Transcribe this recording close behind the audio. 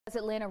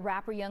Atlanta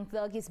rapper Young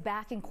Thug is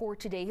back in court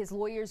today. His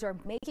lawyers are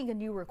making a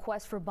new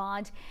request for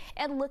bond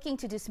and looking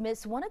to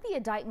dismiss one of the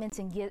indictments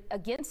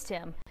against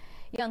him.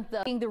 Young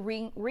Thug being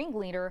the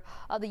ringleader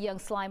of the Young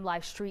Slime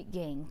Life street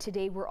gang.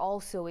 Today, we're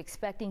also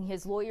expecting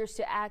his lawyers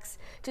to ask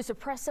to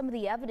suppress some of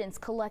the evidence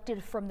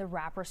collected from the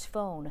rapper's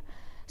phone.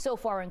 So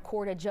far in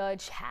court, a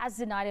judge has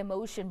denied a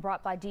motion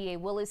brought by DA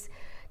Willis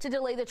to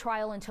delay the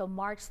trial until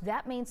March.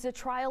 That means the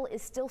trial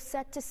is still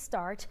set to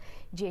start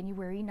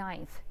January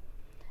 9th.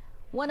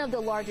 One of the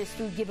largest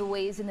food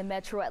giveaways in the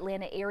metro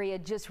Atlanta area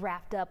just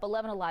wrapped up.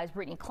 11Alive's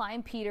Brittany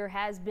Klein-Peter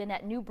has been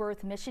at New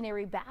Birth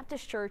Missionary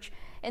Baptist Church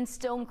in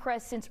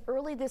Stonecrest since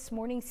early this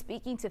morning,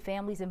 speaking to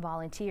families and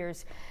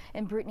volunteers.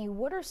 And Brittany,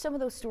 what are some of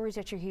those stories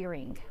that you're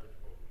hearing?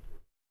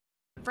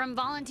 From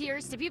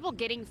volunteers to people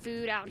getting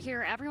food out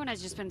here, everyone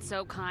has just been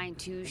so kind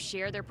to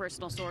share their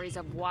personal stories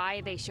of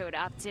why they showed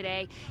up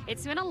today.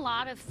 It's been a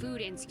lot of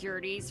food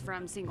insecurities,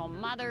 from single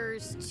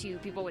mothers to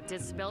people with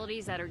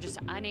disabilities that are just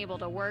unable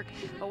to work.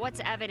 But what's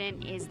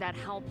evident is that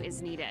help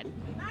is needed.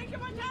 Thank you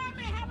for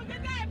coming. Have a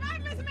good day.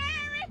 Bye, Miss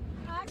Mary.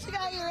 I actually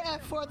got here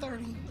at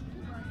 4:30,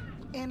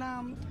 and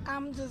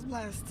I'm just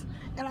blessed.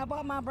 And I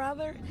brought my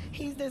brother.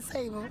 He's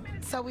disabled,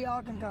 so we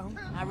all can go.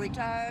 I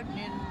retired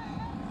and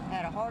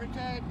had a heart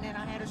attack, and then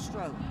I had a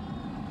stroke.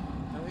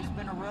 So it's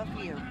been a rough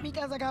year.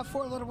 Because I got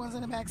 4 little ones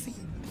in the back seat.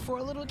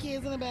 4 little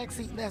kids in the back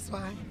seat, that's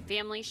why.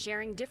 Families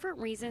sharing different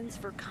reasons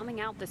for coming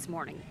out this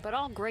morning, but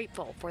all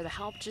grateful for the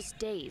help just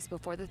days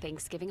before the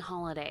Thanksgiving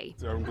holiday.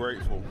 I'm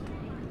grateful.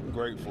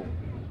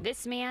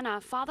 This man,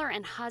 a father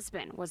and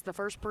husband, was the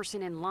first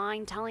person in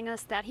line, telling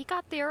us that he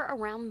got there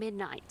around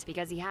midnight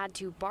because he had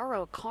to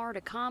borrow a car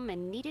to come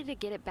and needed to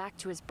get it back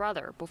to his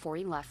brother before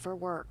he left for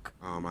work.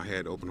 I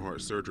had open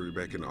heart surgery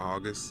back in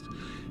August,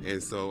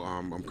 and so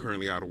I'm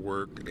currently out of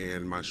work,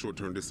 and my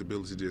short-term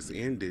disability just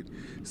ended,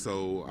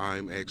 so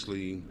I'm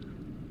actually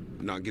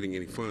not getting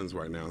any funds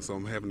right now. So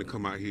I'm having to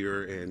come out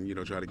here and,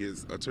 try to get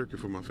a turkey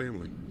for my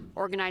family.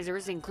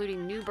 Organizers,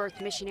 including New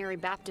Birth Missionary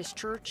Baptist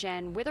Church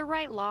and Wither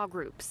Right Law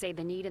Group, say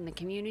the need in the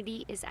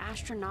community is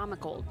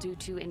astronomical due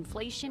to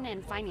inflation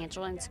and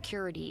financial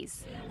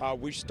insecurities.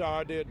 We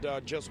started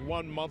just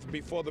 1 month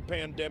before the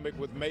pandemic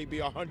with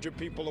maybe 100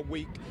 people a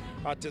week.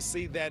 To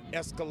see that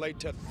escalate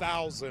to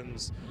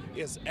thousands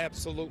is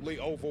absolutely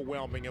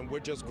overwhelming, and we're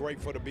just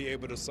grateful to be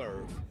able to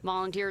serve.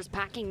 Volunteers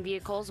packing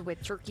vehicles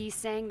with turkeys,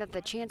 saying that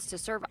the chance to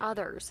serve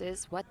others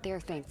is what they're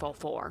thankful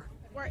for.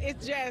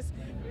 It's just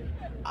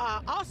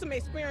an awesome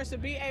experience to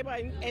be able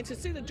and to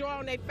see the joy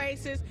on their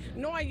faces,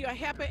 knowing you're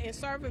helping and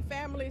serving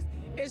families.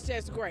 It's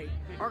just great.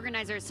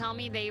 Organizers tell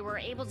me they were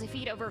able to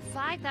feed over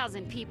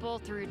 5,000 people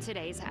through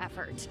today's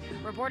effort.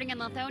 Reporting in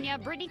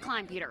Lithonia, Brittany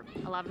Klein-Peter,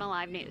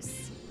 11Alive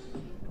News.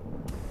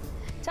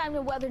 Time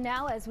to weather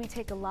now as we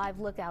take a live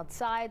look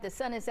outside. The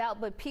sun is out,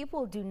 but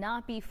people do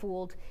not be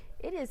fooled.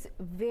 It is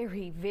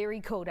very,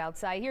 very cold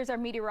outside. Here's our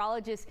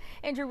meteorologist,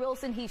 Andrew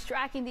Wilson. He's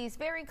tracking these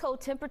very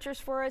cold temperatures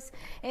for us.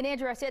 And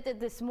Andrew, I said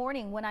that this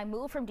morning when I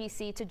moved from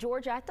D.C. to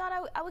Georgia, I thought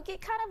I would get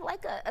kind of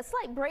like a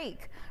slight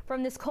break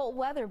from this cold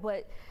weather,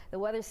 but the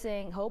weather's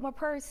saying hold my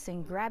purse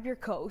and grab your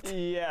coat.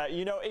 Yeah,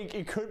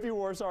 it could be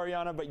worse,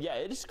 Ariana, but yeah,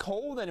 it is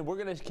cold, and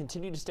we're going to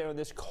continue to stay on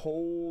this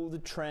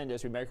cold trend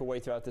as we make our way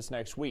throughout this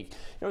next week.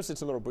 Notice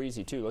it's a little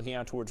breezy too. Looking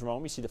out towards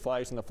Rome, you see the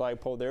flags on the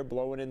flagpole there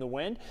blowing in the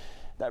wind.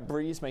 That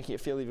breeze making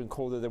it feel even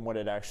colder than what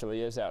it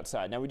actually is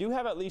outside. Now, we do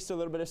have at least a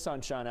little bit of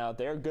sunshine out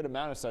there, a good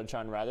amount of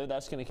sunshine rather.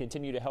 That's going to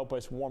continue to help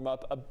us warm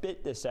up a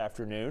bit this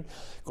afternoon.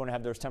 Going to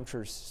have those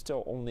temperatures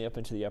still only up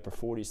into the upper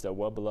 40s, though,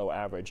 well below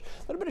average.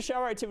 A little bit of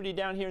shower activity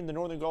down here in the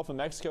northern Gulf of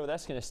Mexico.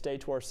 That's going to stay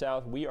to our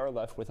south. We are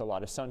left with a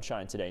lot of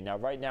sunshine today. Now,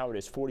 right now it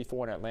is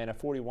 44 in Atlanta,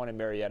 41 in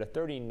Marietta,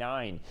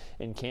 39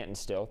 in Canton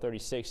still,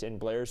 36 in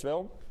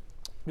Blairsville.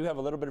 We do have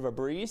a little bit of a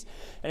breeze,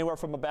 anywhere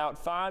from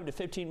about 5 to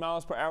 15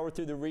 miles per hour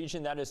through the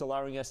region. That is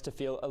allowing us to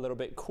feel a little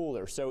bit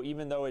cooler. So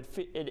even though it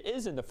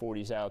is in the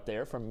 40s out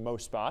there from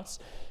most spots,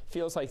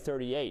 feels like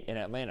 38 in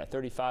Atlanta,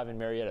 35 in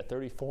Marietta,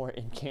 34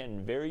 in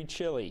Canton. Very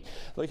chilly.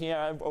 Looking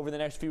at over the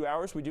next few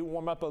hours, we do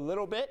warm up a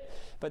little bit,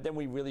 but then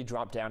we really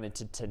drop down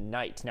into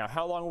tonight. Now,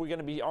 how long are we going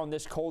to be on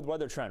this cold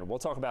weather trend? We'll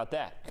talk about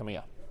that coming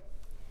up.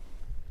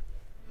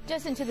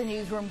 Just into the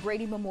newsroom,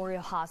 Grady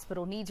Memorial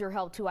Hospital needs your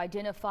help to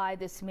identify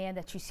this man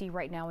that you see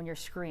right now on your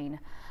screen.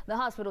 The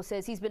hospital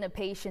says he's been a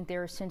patient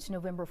there since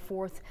November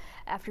 4th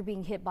after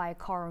being hit by a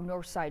car on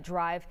Northside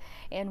Drive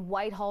and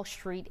Whitehall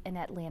Street in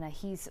Atlanta.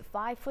 He's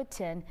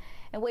 5'10"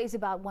 and weighs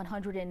about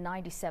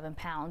 197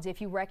 pounds. If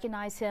you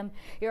recognize him,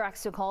 you're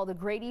asked to call the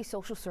Grady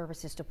Social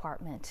Services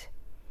Department.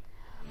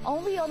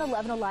 Only on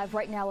 11Alive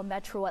right now, a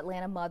Metro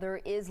Atlanta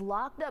mother is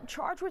locked up,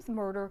 charged with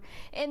murder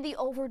in the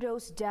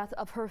overdose death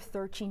of her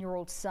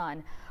 13-year-old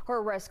son. Her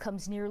arrest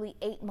comes nearly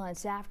 8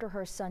 months after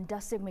her son,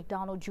 Dustin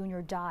McDonald Jr.,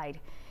 died.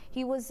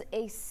 He was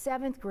a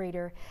 7th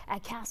grader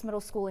at Cass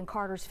Middle School in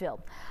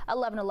Cartersville.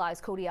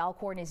 11Alive's Cody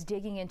Alcorn is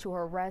digging into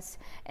her arrest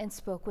and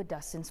spoke with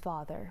Dustin's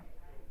father.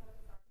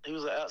 He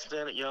was an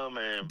outstanding young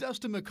man.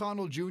 Dustin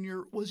McConnell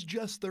Jr. was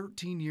just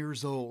 13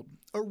 years old,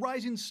 a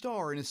rising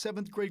star in his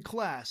 7th grade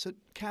class at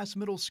Cass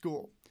Middle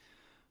School.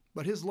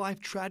 but his life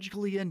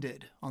tragically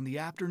ended on the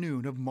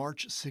afternoon of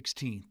March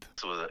 16th.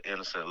 This was an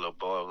innocent little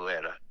boy who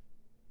had a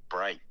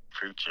bright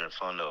future in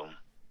front of him.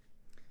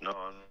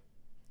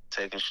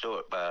 Taken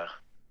short by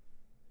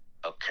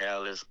a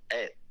careless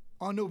act.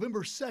 On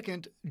November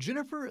 2nd,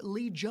 Jennifer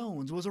Lee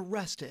Jones was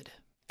arrested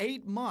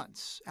 8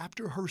 months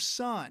after her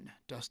son,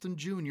 Dustin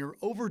Jr.,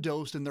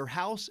 overdosed in their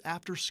house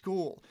after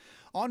school.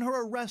 On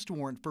her arrest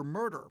warrant for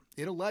murder,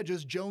 it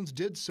alleges Jones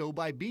did so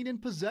by being in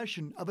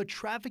possession of a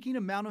trafficking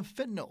amount of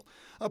fentanyl,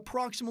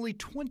 approximately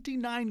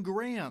 29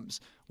 grams,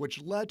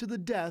 which led to the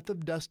death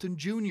of Dustin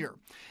Jr.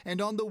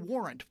 And on the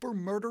warrant for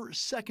murder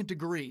second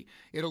degree,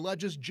 it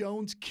alleges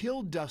Jones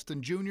killed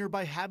Dustin Jr.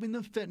 by having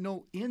the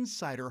fentanyl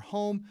inside her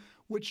home,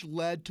 which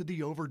led to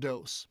the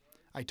overdose.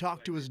 I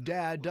talked to his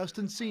dad,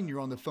 Dustin Sr.,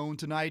 on the phone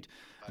tonight,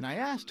 and I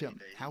asked him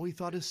how he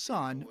thought his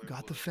son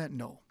got the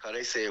fentanyl.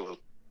 They say it was,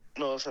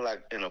 it's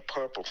like in a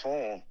purple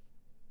form.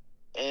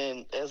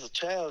 And as a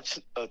child,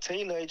 a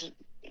teenager,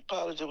 he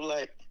probably just was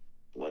like,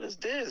 what is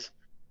this?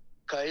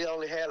 Because he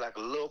only had like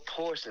a little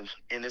portion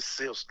in his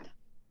system.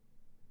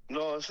 You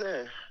know what I'm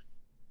saying?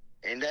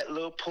 And that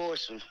little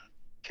portion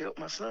killed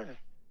my son.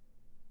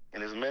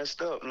 And it's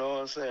messed up, you know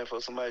what I'm saying,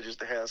 for somebody just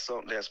to have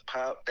something that's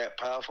that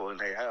powerful in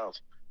their house.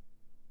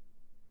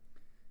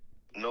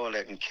 Knowing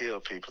that can kill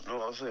people, you know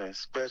what I'm saying?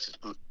 Especially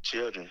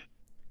children,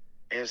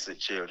 innocent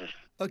children.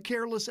 A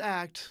careless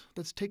act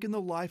that's taken the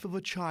life of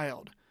a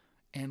child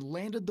and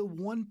landed the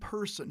one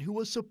person who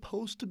was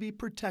supposed to be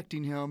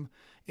protecting him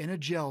in a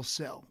jail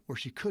cell where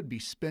she could be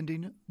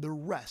spending the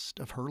rest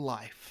of her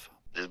life.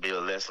 This be a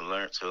lesson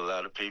learned to a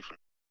lot of people.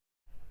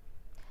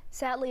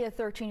 Sadly, a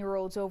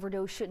 13-year-old's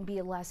overdose shouldn't be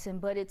a lesson,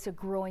 but it's a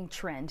growing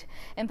trend.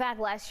 In fact,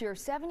 last year,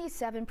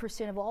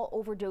 77% of all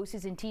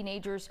overdoses in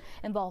teenagers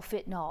involve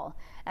fentanyl.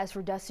 As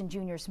for Dustin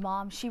Jr.'s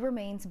mom, she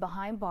remains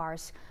behind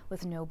bars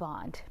with no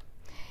bond.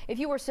 If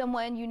you or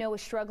someone you know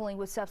is struggling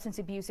with substance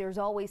abuse, there's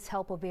always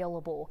help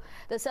available.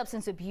 The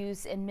Substance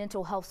Abuse and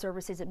Mental Health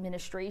Services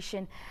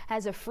Administration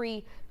has a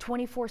free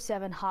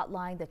 24/7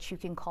 hotline that you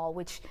can call,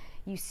 which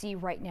you see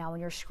right now on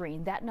your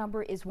screen. That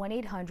number is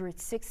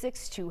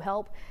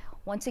 1-800-662-HELP.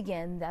 Once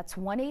again, that's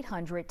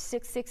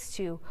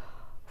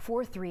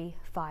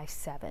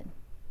 1-800-662-4357.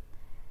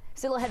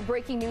 Still ahead,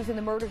 breaking news in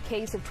the murder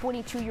case of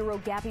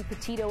 22-year-old Gabby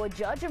Petito. A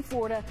judge in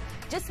Florida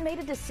just made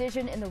a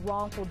decision in the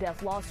wrongful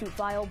death lawsuit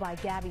filed by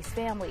Gabby's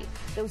family.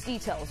 Those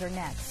details are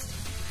next.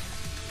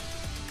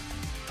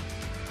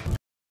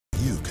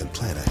 You can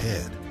plan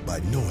ahead by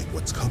knowing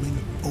what's coming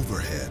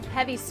overhead.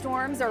 Heavy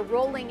storms are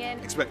rolling in.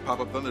 Expect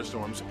pop-up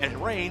thunderstorms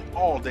and rain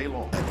all day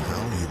long. And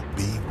how you'll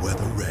be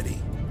weather ready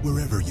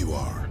wherever you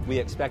are. We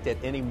expect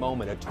at any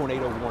moment a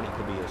tornado warning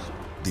could be issued.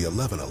 The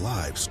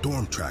 11Alive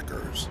storm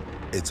trackers.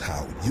 It's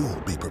how you'll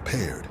be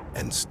prepared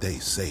and stay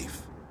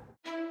safe.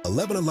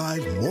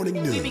 11Alive Morning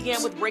News. We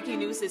began with breaking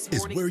news this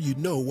morning. Is where you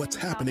know what's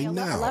happening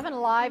now.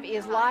 11Alive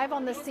is live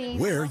on the scene.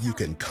 Where you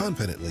can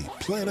confidently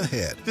plan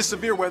ahead. This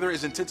severe weather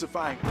is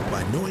intensifying.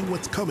 By knowing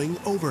what's coming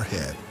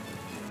overhead.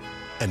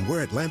 And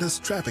we're Atlanta's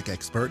traffic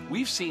expert.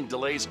 We've seen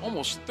delays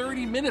almost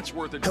 30 minutes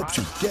worth of helps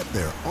you get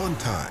there on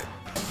time.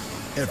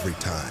 Every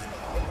time.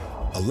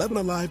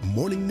 11Alive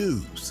Morning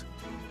News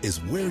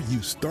is where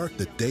you start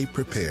the day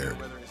prepared.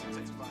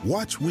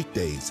 Watch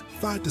weekdays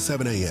 5 to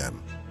 7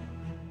 a.m.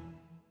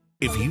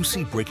 If you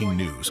see breaking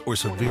news or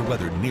severe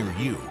weather near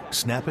you,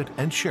 snap it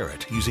and share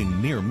it using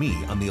Near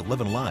Me on the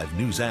 11Alive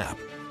News app.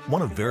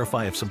 Want to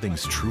verify if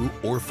something's true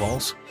or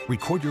false?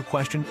 Record your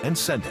question and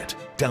send it.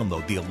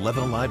 Download the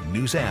 11Alive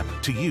News app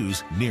to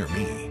use Near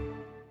Me.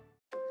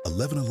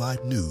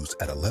 11Alive News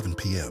at 11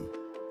 p.m.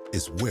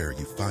 is where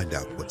you find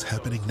out what's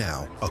happening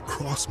now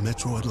across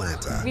Metro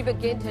Atlanta. We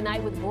begin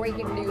tonight with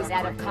breaking news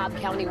out of Cobb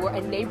County, where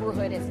a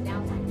neighborhood is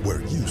now... Where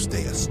you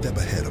stay a step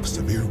ahead of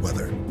severe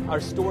weather. Our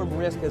storm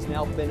risk has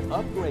now been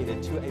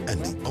upgraded to a...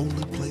 And the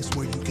only place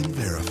where you can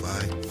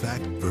verify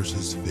fact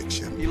versus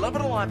fiction.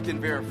 11Alive can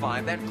verify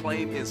that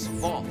claim is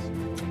false.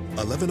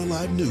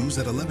 11Alive News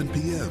at 11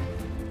 p.m.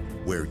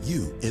 Where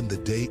you end the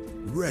day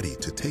ready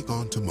to take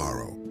on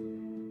tomorrow.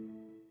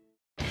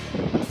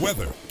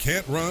 Weather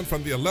can't run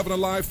from the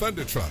 11Alive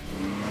Thunder Truck.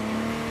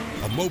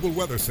 A mobile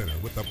weather center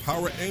with the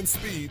power and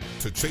speed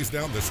to chase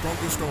down the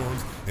strongest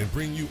storms and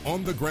bring you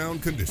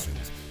on-the-ground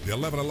conditions. The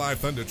 11Alive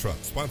Thunder Truck,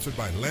 sponsored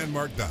by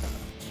Landmark Dodge.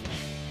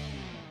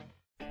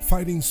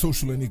 Fighting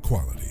social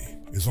inequality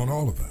is on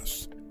all of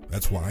us.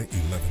 That's why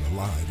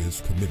 11Alive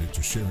is committed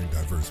to sharing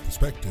diverse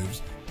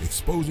perspectives,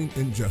 exposing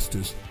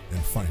injustice,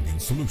 and finding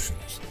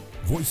solutions.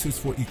 Voices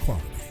for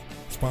Equality,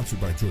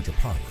 sponsored by Georgia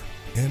Power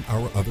and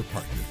our other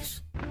partners.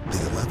 The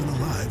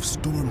 11Alive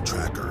Storm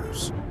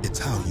Trackers. It's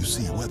how you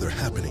see weather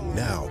happening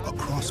now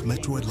across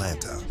Metro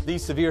Atlanta.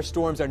 These severe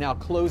storms are now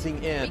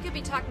closing in. We could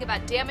be talking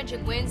about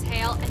damaging winds,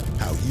 hail, and...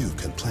 How you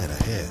can plan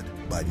ahead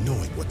by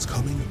knowing what's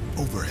coming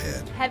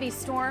overhead. Heavy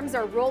storms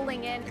are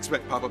rolling in.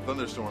 Expect pop-up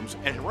thunderstorms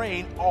and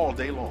rain all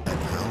day long. And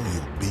how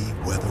you'll be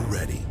weather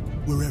ready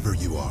wherever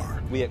you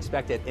are. We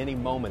expect at any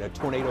moment a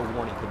tornado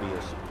warning could be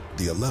issued.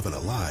 The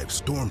 11Alive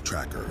Storm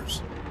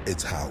Trackers.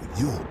 It's how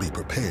you'll be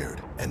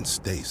prepared and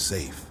stay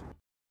safe.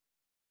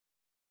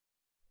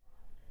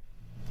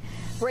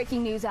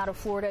 Breaking news out of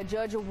Florida. A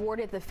judge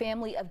awarded the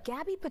family of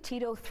Gabby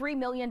Petito $3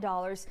 million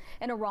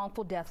in a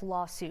wrongful death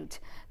lawsuit.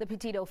 The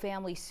Petito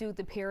family sued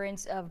the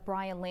parents of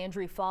Brian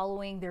Landry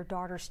following their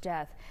daughter's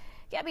death.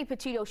 Gabby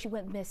Petito, she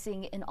went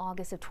missing in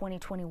August of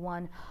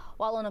 2021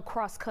 while on a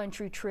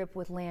cross-country trip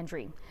with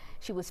Landry.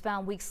 She was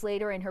found weeks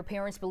later, and her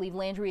parents believe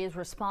Landry is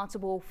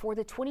responsible for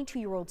the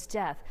 22-year-old's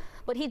death,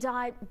 but he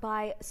died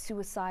by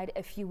suicide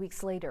a few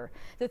weeks later.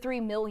 The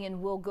 $3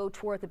 million will go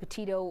toward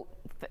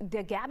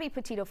the Gabby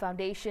Petito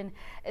Foundation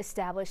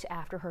established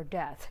after her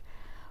death.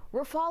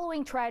 We're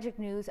following tragic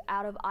news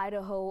out of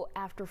Idaho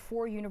after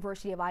 4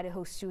 University of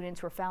Idaho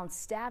students were found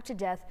stabbed to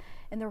death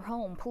in their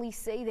home. Police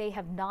say they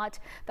have not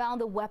found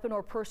the weapon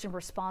or person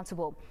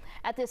responsible.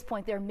 At this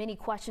point, there are many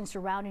questions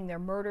surrounding their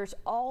murders.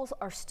 All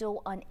are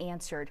still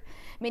unanswered.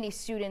 Many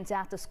students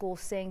at the school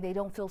saying they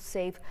don't feel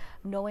safe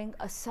knowing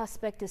a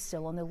suspect is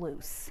still on the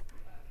loose.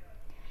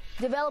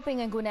 Developing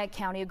in Gwinnett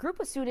County, a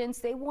group of students,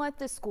 they want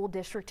the school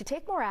district to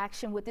take more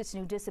action with this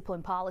new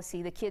discipline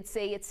policy. The kids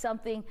say it's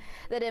something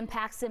that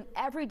impacts them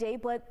every day,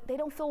 but they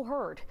don't feel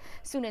heard.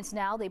 Students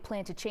now, they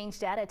plan to change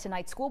that at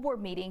tonight's school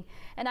board meeting,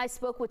 and I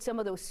spoke with some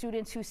of those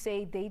students who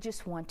say they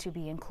just want to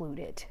be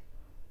included.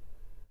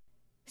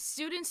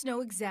 Students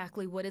know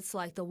exactly what it's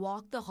like to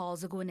walk the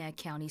halls of Gwinnett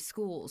County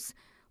schools,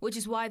 which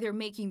is why they're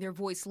making their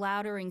voice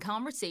louder in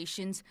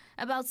conversations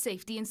about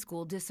safety and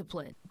school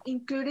discipline.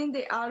 Including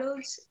the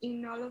adults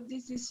in all of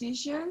these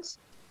decisions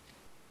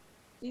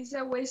is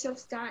a waste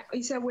of time.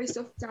 It's a waste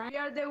of time. We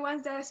are the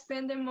ones that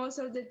spend the most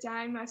of the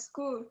time at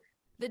school.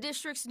 The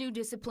district's new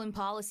discipline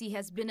policy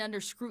has been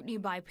under scrutiny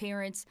by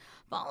parents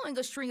following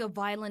a string of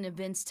violent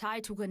events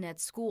tied to Gwinnett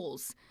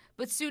schools.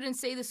 But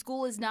students say the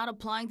school is not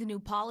applying the new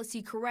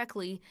policy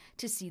correctly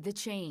to see the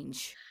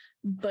change.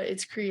 But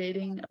it's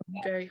creating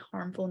a very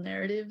harmful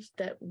narrative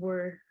that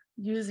we're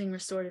using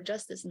restorative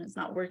justice and it's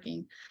not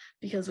working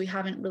because we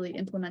haven't really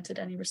implemented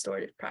any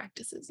restorative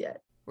practices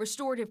yet.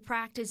 Restorative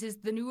practice is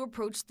the new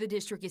approach the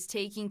district is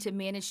taking to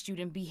manage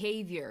student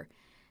behavior.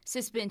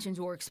 Suspensions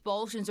or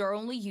expulsions are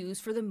only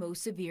used for the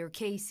most severe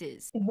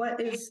cases. What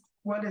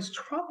is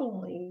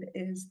troubling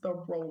is the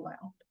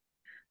rollout,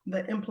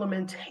 the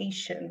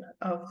implementation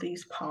of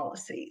these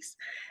policies.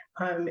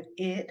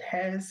 It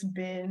has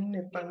been,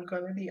 if I'm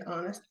going to be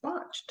honest,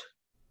 botched.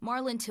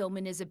 Marlon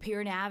Tillman is a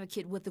parent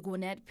advocate with the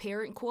Gwinnett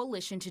Parent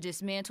Coalition to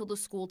dismantle the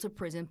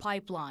school-to-prison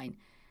pipeline.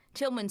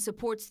 Tillman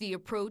supports the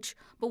approach,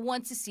 but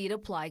wants to see it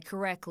applied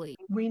correctly.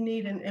 We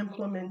need an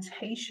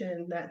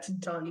implementation that's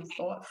done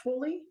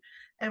thoughtfully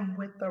and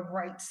with the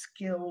right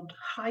skilled,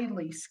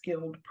 highly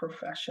skilled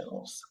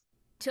professionals.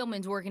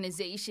 Tillman's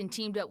organization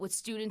teamed up with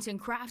students and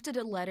crafted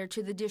a letter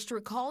to the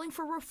district calling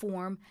for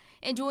reform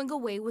and doing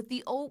away with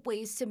the old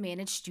ways to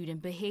manage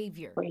student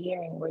behavior.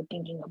 We're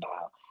thinking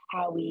about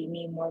how we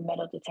need more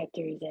metal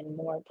detectors and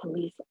more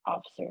police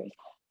officers,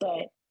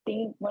 but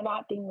we're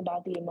not thinking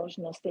about the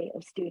emotional state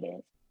of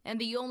students. And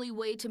the only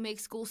way to make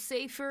schools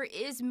safer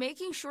is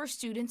making sure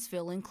students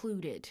feel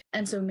included.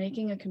 And so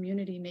making a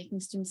community,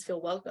 making students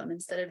feel welcome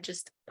instead of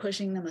just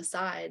pushing them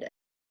aside.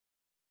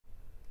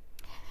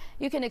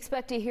 You can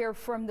expect to hear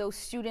from those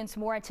students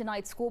more at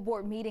tonight's school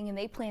board meeting, and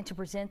they plan to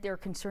present their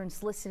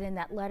concerns listed in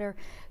that letter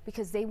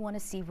because they want to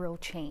see real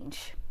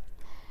change.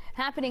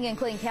 Happening in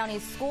Clayton County,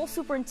 School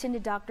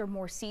Superintendent Dr.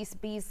 Maurice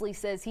Beasley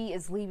says he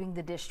is leaving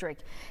the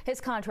district.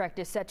 His contract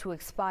is set to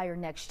expire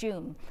next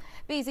June.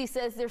 Beasley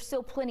says there's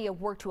still plenty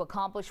of work to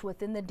accomplish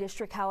within the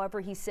district. However,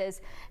 he says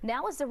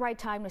now is the right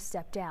time to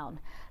step down.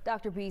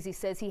 Dr. Beasley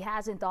says he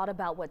hasn't thought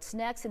about what's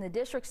next, and the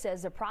district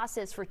says the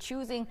process for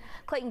choosing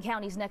Clayton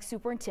County's next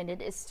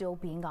superintendent is still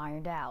being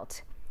ironed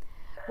out.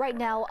 Right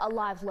now, a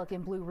live look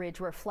in Blue Ridge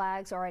where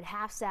flags are at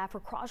half-staff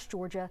across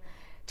Georgia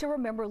to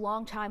remember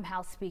longtime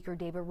House Speaker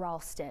David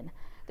Ralston.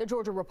 The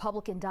Georgia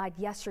Republican died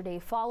yesterday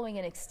following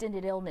an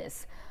extended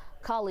illness.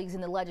 Colleagues in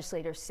the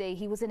legislature say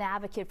he was an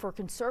advocate for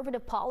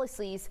conservative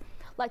policies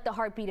like the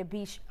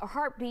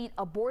heartbeat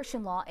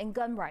abortion law and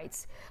gun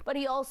rights, but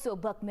he also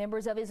bucked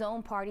members of his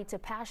own party to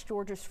pass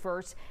Georgia's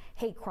first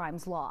hate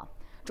crimes law.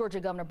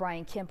 Georgia Governor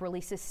Brian Kemp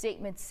released a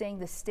statement saying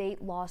the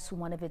state lost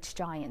one of its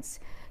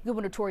giants.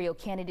 Gubernatorial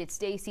candidate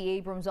Stacey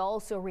Abrams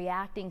also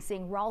reacting,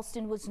 saying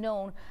Ralston was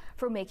known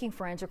for making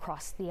friends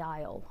across the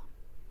aisle.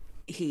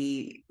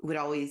 He would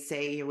always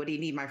say, "What do you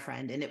need, my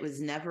friend?" And it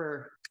was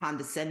never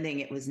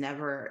condescending. It was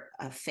never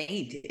a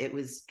feint. It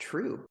was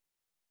true.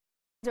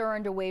 Are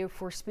underway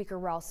for Speaker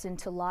Ralston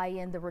to lie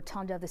in the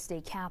rotunda of the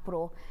state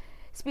capitol.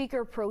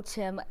 Speaker Pro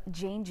Tem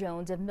Jane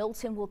Jones of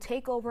Milton will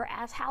take over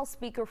as House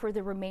Speaker for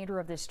the remainder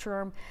of this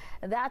term.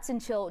 That's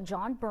until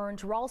John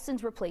Burns,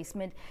 Ralston's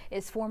replacement,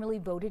 is formally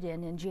voted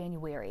in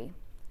January.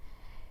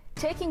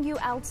 Taking you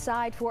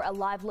outside for a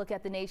live look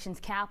at the nation's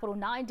capital.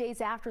 9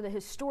 days after the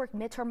historic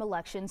midterm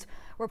elections,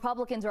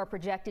 Republicans are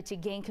projected to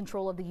gain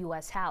control of the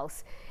U.S.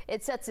 House.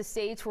 It sets the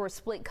stage for a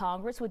split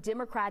Congress, with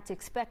Democrats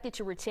expected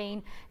to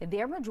retain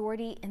their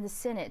majority in the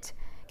Senate.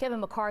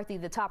 Kevin McCarthy,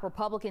 the top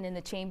Republican in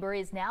the chamber,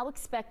 is now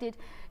expected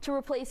to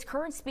replace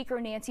current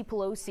Speaker Nancy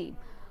Pelosi.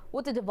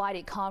 With the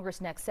divided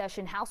Congress next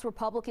session, House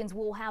Republicans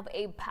will have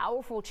a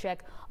powerful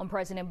check on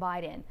President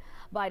Biden.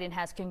 Biden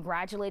has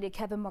congratulated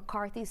Kevin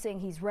McCarthy, saying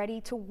he's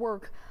ready to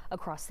work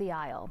across the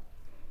aisle.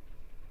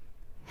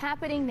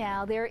 Happening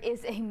now, there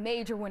is a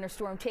major winter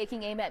storm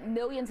taking aim at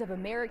millions of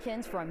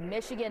Americans from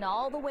Michigan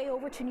all the way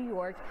over to New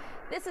York.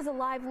 This is a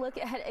live look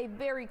at a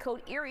very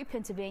cold Erie,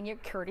 Pennsylvania,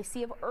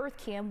 courtesy of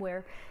EarthCam,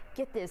 where,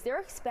 get this,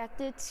 they're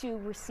expected to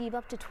receive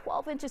up to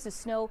 12 inches of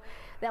snow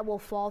that will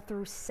fall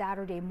through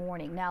Saturday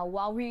morning. Now,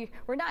 while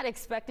we're not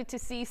expected to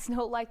see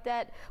snow like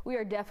that, we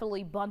are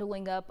definitely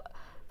bundling up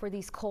for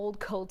these cold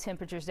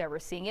temperatures that we're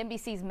seeing.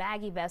 NBC's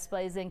Maggie Vespa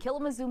is in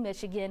Kalamazoo,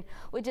 Michigan,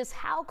 with just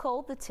how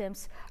cold the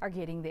temps are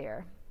getting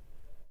there.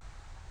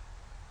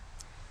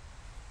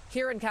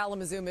 Here in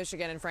Kalamazoo,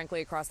 Michigan, and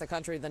frankly across the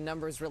country, the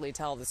numbers really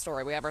tell the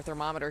story. We have our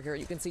thermometer here.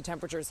 You can see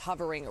temperatures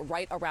hovering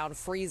right around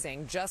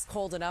freezing. Just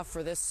cold enough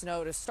for this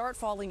snow to start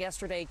falling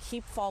yesterday,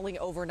 keep falling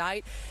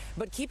overnight.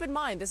 But keep in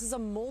mind, this is a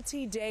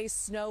multi-day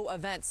snow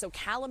event. So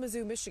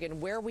Kalamazoo, Michigan,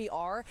 where we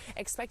are,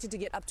 expected to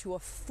get up to a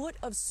foot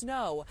of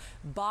snow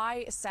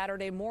by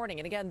Saturday morning.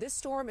 And again, this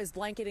storm is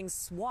blanketing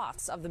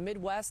swaths of the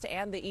Midwest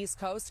and the East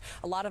Coast.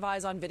 A lot of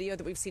eyes on video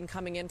that we've seen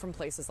coming in from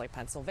places like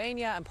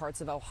Pennsylvania and parts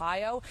of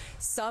Ohio.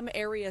 Some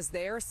areas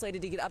there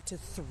slated to get up to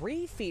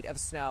 3 feet of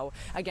snow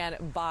again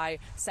by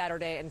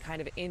Saturday and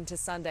kind of into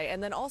Sunday.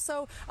 And then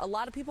also a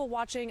lot of people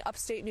watching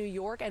upstate New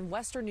York and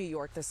western New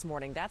York this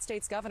morning. That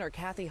state's Governor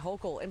Kathy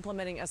Hochul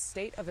implementing a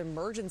state of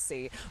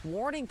emergency,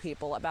 warning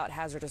people about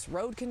hazardous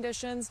road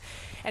conditions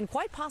and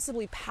quite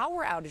possibly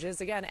power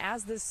outages again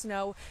as this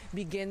snow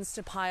begins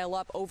to pile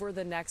up over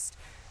the next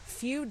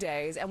few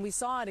days. And we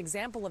saw an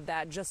example of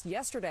that just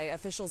yesterday.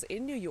 Officials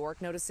in New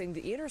York noticing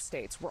the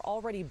interstates were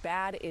already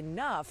bad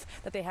enough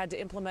that they had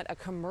to implement a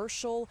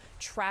commercial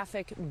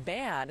traffic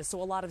ban. So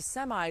a lot of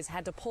semis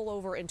had to pull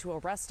over into a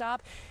rest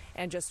stop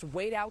and just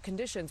wait out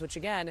conditions, which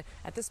again,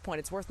 at this point,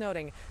 it's worth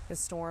noting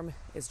this storm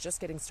is just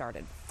getting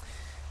started.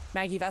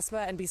 Maggie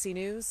Vespa, NBC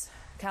News,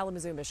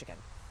 Kalamazoo, Michigan.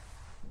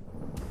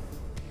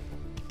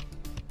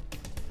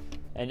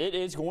 And it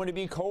is going to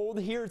be cold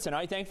here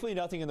tonight. Thankfully,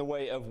 nothing in the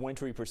way of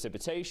wintry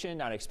precipitation.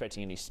 Not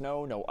expecting any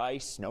snow, no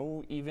ice,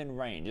 no even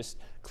rain. Just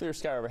clear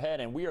sky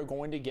overhead, and we are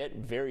going to get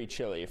very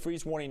chilly. A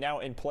freeze warning now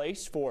in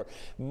place for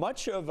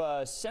much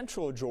of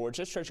central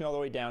Georgia, stretching all the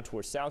way down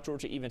towards South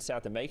Georgia, even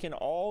south of Macon,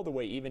 all the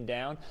way even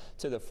down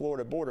to the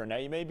Florida border. Now,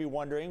 you may be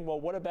wondering,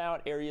 well, what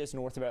about areas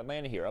north of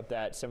Atlanta here, up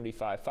that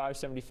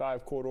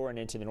 575 corridor and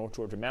into the North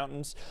Georgia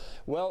mountains?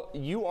 Well,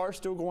 you are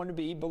still going to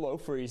be below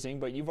freezing,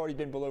 but you've already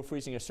been below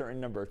freezing a certain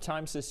number of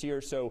times this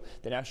year, so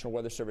the National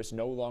Weather Service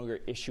no longer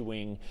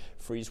issuing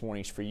freeze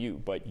warnings for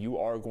you, but you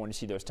are going to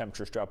see those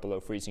temperatures drop below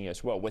freezing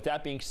as well. With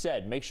that being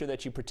said, make sure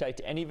that you protect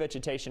any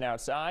vegetation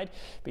outside,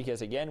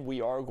 because again,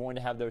 we are going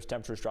to have those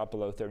temperatures drop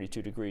below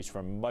 32 degrees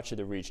for much of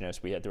the region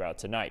as we head throughout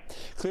tonight.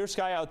 Clear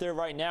sky out there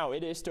right now.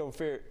 It is still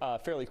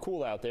fairly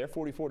cool out there.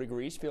 44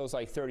 degrees, feels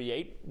like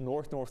 38.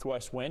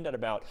 Northwest wind at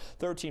about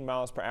 13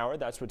 miles per hour.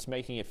 That's what's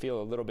making it feel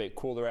a little bit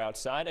cooler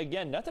outside.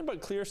 Again, nothing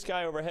but clear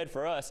sky overhead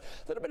for us.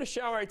 A little bit of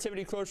shower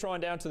activity closer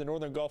on down to the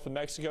northern Gulf of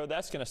Mexico.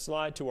 That's going to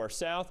slide to our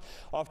south.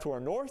 Off to our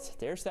north,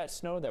 there's that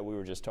snow that we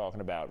were just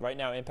talking about. Right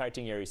now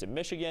impacting areas of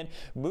Michigan,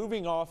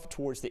 moving off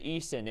towards the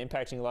east and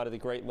impacting a lot of the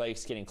Great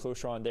Lakes, getting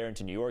closer on there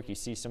into New York. You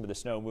see some of the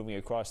snow moving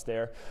across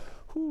there.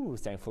 Whew,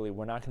 thankfully,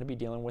 we're not going to be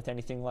dealing with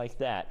anything like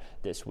that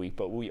this week,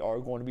 but we are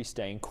going to be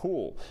staying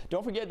cool.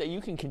 Don't forget that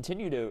you can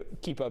continue to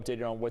keep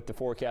updated on what the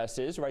forecast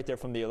is right there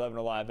from the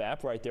 11Alive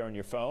app right there on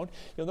your phone.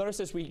 You'll notice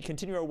as we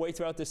continue our way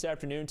throughout this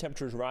afternoon,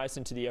 temperatures rise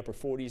into the upper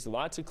 40s.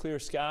 Lots of clear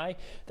sky.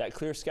 That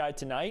clear sky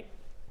tonight,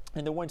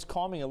 and the wind's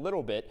calming a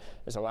little bit,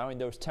 is allowing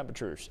those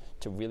temperatures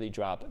to really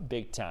drop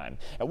big time.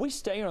 And we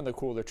stay on the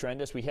cooler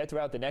trend as we head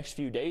throughout the next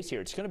few days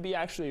here. It's going to be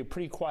actually a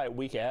pretty quiet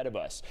week ahead of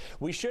us.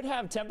 We should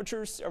have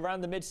temperatures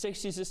around the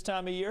mid-60s this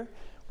time of year.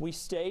 We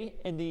stay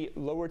in the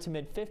lower to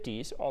mid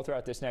 50s all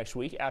throughout this next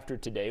week after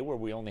today, where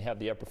we only have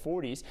the upper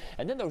 40s.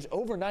 And then those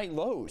overnight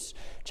lows.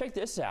 Check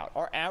this out.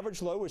 Our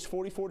average low is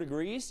 44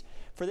 degrees.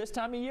 For this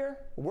time of year,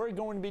 we're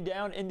going to be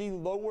down in the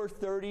lower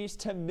 30s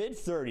to mid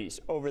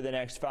 30s over the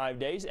next 5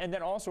 days. And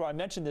then also, I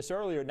mentioned this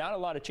earlier, not a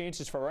lot of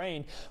chances for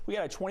rain. We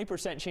got a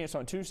 20% chance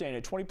on Tuesday and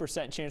a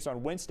 20% chance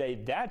on Wednesday.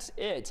 That's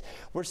it.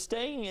 We're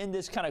staying in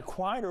this kind of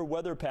quieter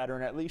weather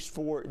pattern, at least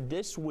for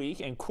this week,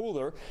 and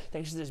cooler,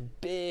 thanks to this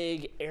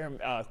big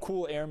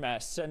cool air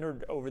mass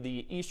centered over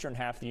the eastern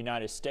half of the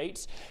United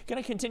States. Going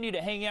to continue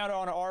to hang out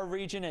on our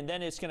region, and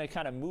then it's going to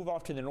kind of move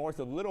off to the north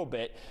a little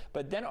bit.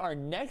 But then our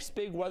next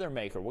big weather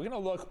maker, we're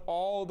going to look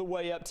all the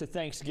way up to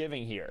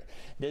Thanksgiving here.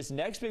 This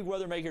next big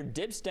weather maker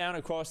dips down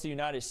across the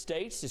United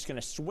States. It's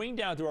going to swing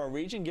down through our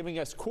region, giving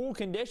us cool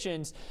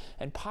conditions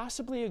and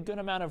possibly a good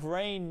amount of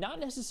rain, not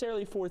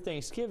necessarily for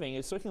Thanksgiving.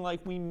 It's looking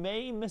like we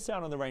may miss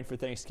out on the rain for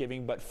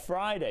Thanksgiving, but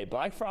Friday,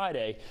 Black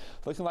Friday,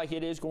 looking like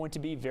it is going to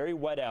be very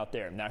wet out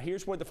there. Now,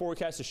 here's what the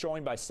forecast is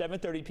showing by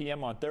 7:30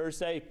 p.m. on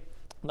Thursday.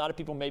 A lot of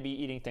people may be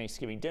eating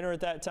Thanksgiving dinner at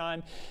that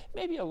time,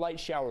 maybe a light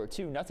shower or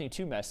two, nothing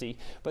too messy.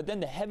 But then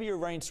the heavier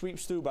rain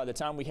sweeps through by the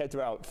time we head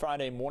throughout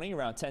Friday morning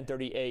around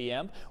 10:30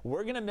 a.m.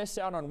 We're going to miss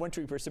out on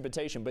wintry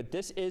precipitation, but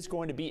this is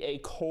going to be a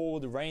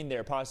cold rain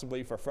there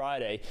possibly for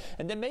Friday.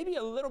 And then maybe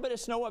a little bit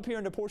of snow up here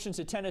into portions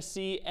of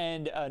Tennessee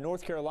and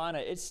North Carolina.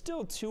 It's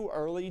still too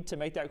early to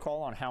make that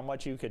call on how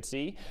much you could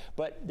see,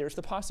 but there's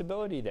the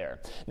possibility there.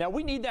 Now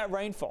we need that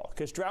rainfall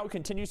because drought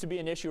continues to be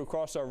an issue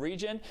across our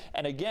region.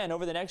 And again,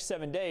 over the next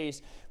 7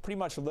 days, pretty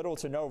much little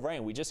to no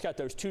rain. We just got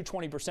those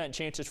 20%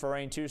 chances for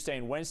rain Tuesday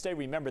and Wednesday.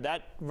 Remember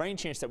that rain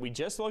chance that we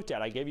just looked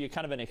at, I gave you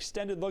kind of an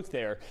extended look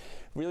there,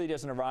 really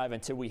doesn't arrive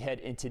until we head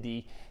into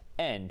the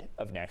end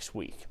of next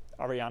week.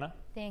 Ariana?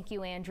 Thank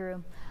you,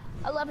 Andrew.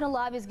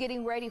 11Alive is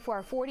getting ready for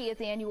our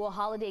 40th annual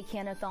holiday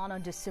can-a-thon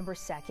on December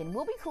 2nd.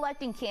 We'll be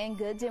collecting canned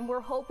goods, and we're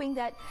hoping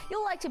that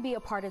you'll like to be a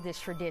part of this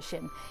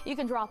tradition. You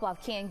can drop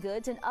off canned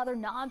goods and other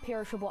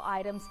non-perishable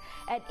items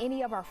at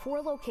any of our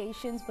 4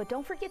 locations, but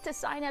don't forget to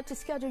sign up to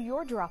schedule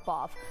your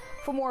drop-off.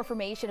 For more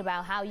information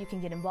about how you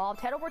can get involved,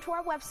 head over to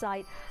our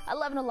website,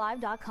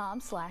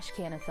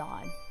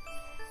 11alive.com/can-a-thon.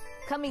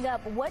 Coming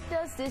up, what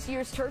does this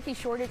year's turkey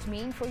shortage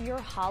mean for your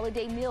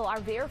holiday meal?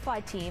 Our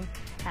verified team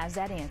has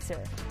that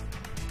answer.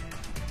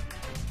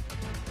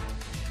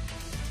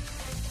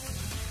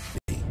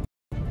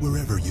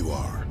 Wherever you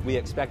are, we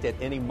expect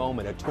at any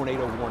moment a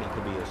tornado warning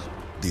could be issued.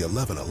 The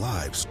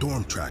 11Alive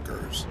storm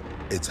trackers.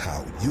 It's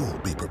how you'll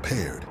be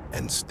prepared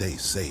and stay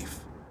safe.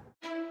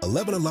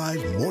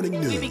 11Alive Morning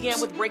News. We began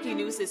with breaking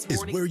news this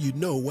morning. Is where you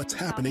know what's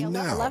happening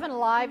now.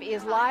 11Alive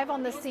is live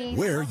on the scene.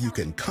 Where you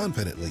can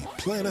confidently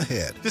plan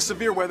ahead. This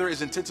severe weather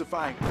is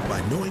intensifying. By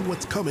knowing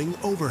what's coming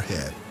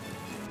overhead.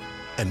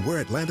 And where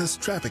Atlanta's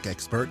traffic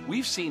expert.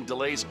 We've seen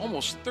delays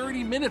almost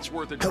 30 minutes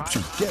worth of drive. Helps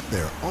you get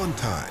there on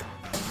time.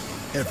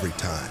 Every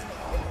time.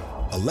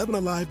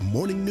 11Alive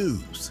Morning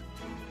News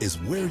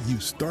is where you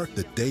start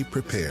the day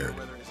prepared.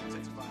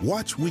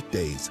 Watch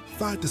weekdays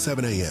 5 to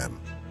 7 a.m.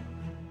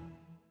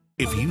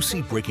 If you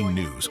see breaking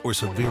news or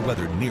severe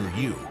weather near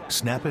you,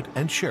 snap it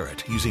and share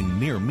it using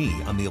Near Me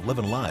on the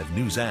 11Alive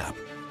News app.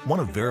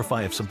 Want to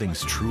verify if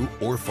something's true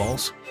or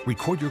false?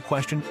 Record your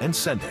question and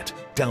send it.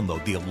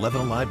 Download the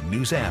 11Alive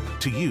News app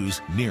to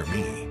use Near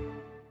Me.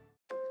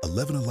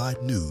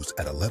 11Alive News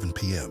at 11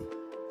 p.m.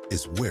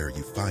 is where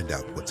you find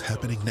out what's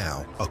happening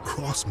now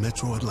across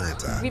Metro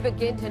Atlanta. We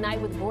begin tonight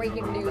with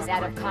breaking news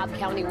out of Cobb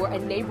County, where a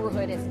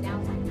neighborhood is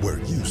now... Where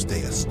you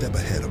stay a step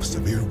ahead of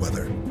severe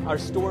weather. Our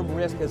storm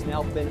risk has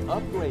now been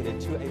upgraded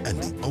to a...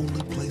 And the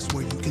only place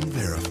where you can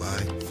verify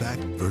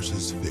fact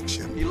versus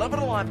fiction.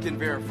 11Alive can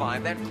verify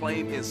that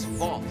claim is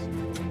false.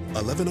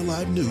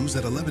 11Alive News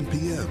at 11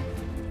 p.m.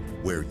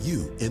 Where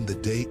you end the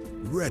day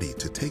ready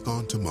to take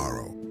on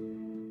tomorrow.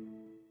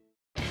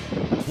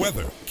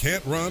 Weather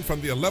can't run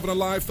from the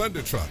 11Alive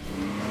Thunder Truck.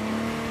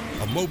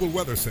 A mobile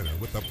weather center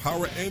with the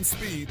power and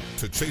speed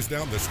to chase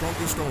down the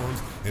strongest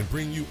storms and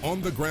bring you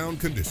on-the-ground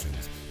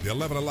conditions. The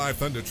 11Alive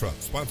Thunder Truck,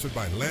 sponsored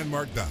by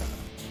Landmark Dodge.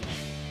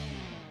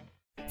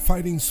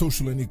 Fighting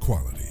social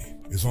inequality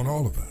is on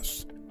all of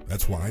us.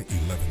 That's why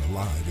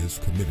 11Alive is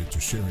committed to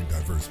sharing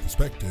diverse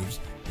perspectives,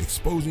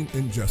 exposing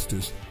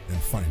injustice, and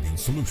finding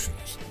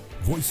solutions.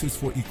 Voices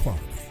for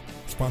Equality,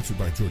 sponsored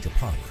by Georgia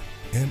Power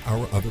and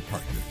our other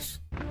partners.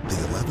 The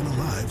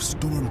 11Alive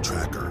Storm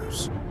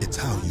Trackers. It's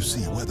how you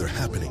see weather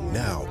happening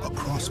now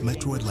across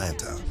Metro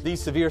Atlanta.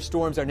 These severe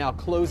storms are now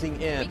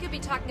closing in. We could be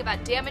talking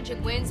about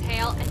damaging winds,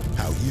 hail, and...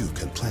 How you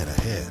can plan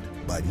ahead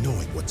by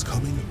knowing what's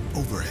coming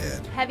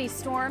overhead. Heavy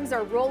storms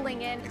are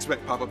rolling in.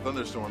 Expect pop-up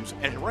thunderstorms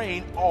and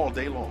rain all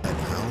day long. And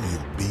how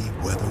you'll be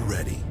weather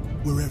ready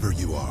wherever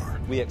you are.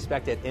 We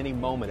expect at any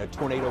moment a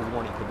tornado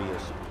warning could be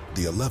issued.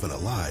 The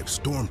 11Alive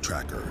Storm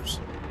Trackers.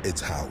 It's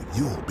how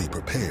you'll be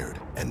prepared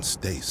and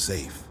stay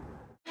safe.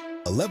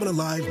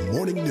 11Alive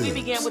Morning News. We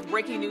began with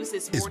breaking news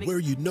this morning. Is where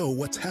you know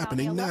what's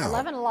happening now.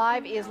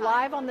 11Alive is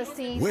live on the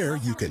scene. Where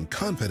you can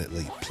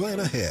confidently plan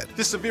ahead.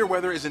 This severe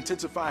weather is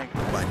intensifying.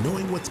 By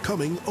knowing what's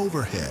coming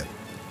overhead.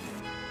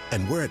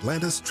 And where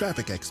Atlanta's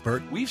traffic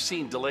expert. We've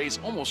seen delays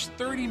almost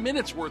 30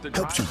 minutes worth of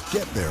drive. Helps you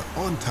get there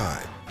on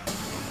time.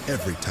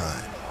 Every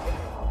time.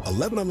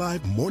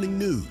 11Alive Morning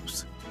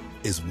News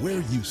is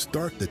where you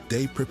start the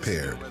day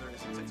prepared.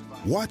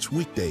 Watch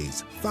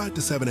weekdays 5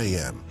 to 7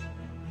 a.m.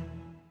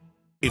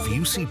 If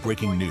you see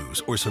breaking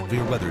news or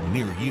severe weather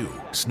near you,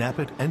 snap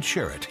it and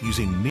share it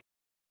using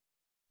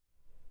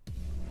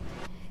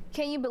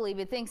Can you believe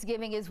it?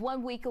 Thanksgiving is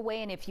 1 week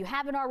away, and if you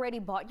haven't already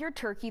bought your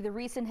turkey, the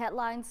recent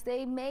headlines,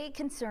 they may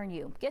concern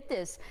you. Get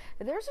this,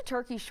 there's a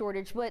turkey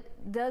shortage, but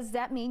does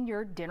that mean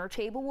your dinner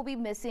table will be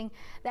missing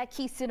that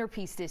key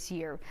centerpiece this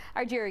year?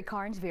 Our Jerry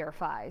Carnes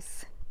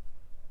verifies.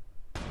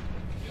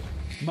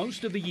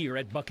 Most of the year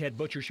at Buckhead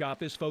Butcher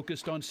Shop is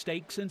focused on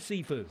steaks and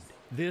seafood.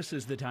 This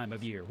is the time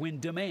of year when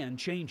demand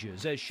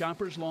changes as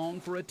shoppers long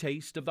for a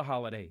taste of the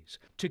holidays.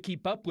 To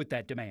keep up with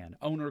that demand,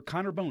 owner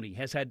Connor Boney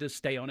has had to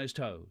stay on his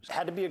toes.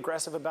 Had to be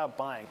aggressive about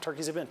buying.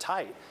 Turkeys have been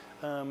tight.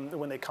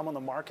 when they come on the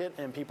market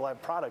and people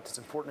have product, it's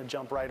important to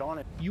jump right on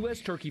it. U.S.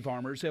 turkey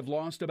farmers have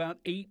lost about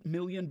 8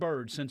 million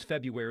birds since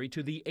February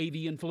to the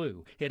avian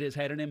flu. It has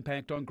had an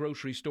impact on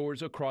grocery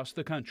stores across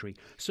the country.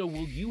 So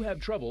will you have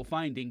trouble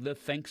finding the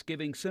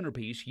Thanksgiving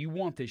centerpiece you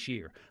want this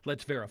year?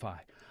 Let's verify.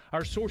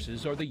 Our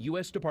sources are the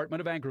U.S.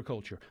 Department of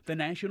Agriculture, the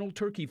National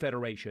Turkey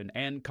Federation,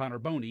 and Connor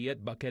Boney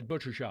at Buckhead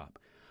Butcher Shop.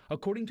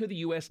 According to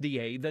the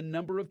USDA, the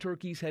number of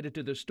turkeys headed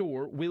to the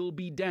store will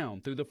be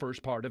down through the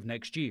first part of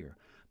next year.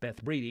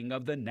 Beth Breeding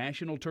of the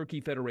National Turkey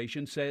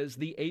Federation says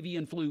the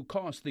avian flu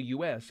cost the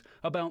U.S.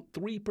 about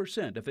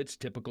 3% of its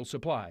typical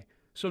supply,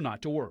 so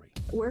not to worry.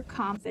 We're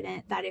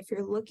confident that if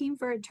you're looking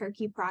for a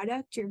turkey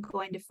product, you're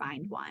going to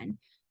find one.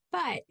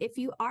 But if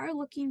you are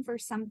looking for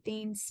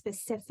something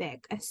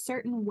specific, a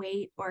certain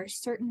weight or a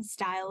certain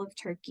style of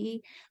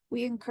turkey,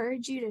 we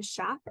encourage you to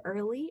shop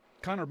early.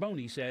 Connor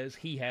Boney says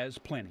he has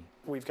plenty.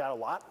 We've got a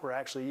lot. We're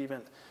actually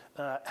even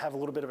have a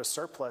little bit of a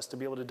surplus to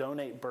be able to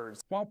donate birds.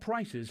 While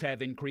prices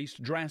have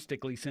increased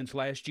drastically since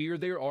last year,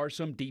 there are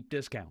some deep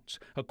discounts.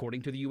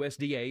 According to the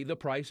USDA, the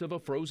price of a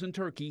frozen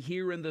turkey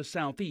here in the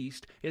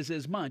Southeast is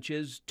as much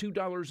as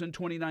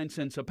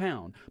 $2.29 a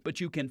pound, but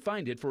you can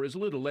find it for as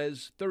little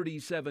as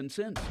 37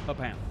 cents a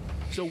pound.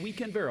 So we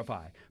can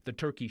verify the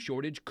turkey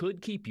shortage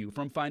could keep you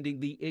from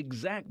finding the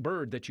exact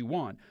bird that you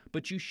want,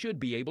 but you should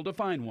be able to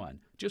find one.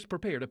 Just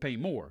prepare to pay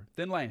more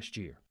than last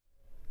year.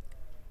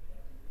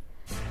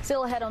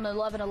 Still ahead on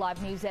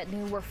 11Alive News at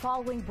noon, we're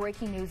following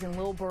breaking news in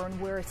Lilburn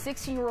where a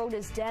 16-year-old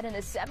is dead and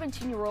a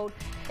 17-year-old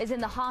is in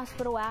the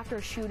hospital after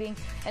a shooting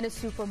in a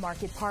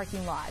supermarket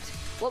parking lot.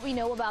 What we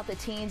know about the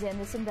teens and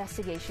this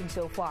investigation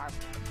so far.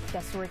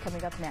 That story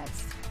coming up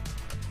next.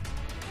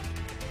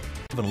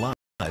 11Alive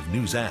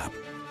News app.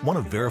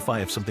 Want to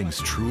verify if something's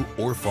true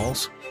or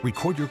false?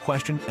 Record your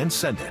question and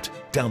send it.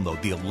 Download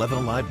the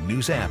 11Alive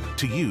News app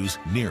to use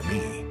near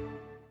me.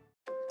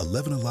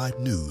 11Alive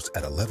News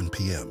at 11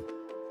 p.m.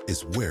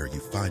 is where you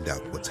find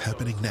out what's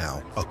happening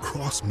now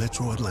across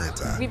Metro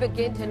Atlanta. We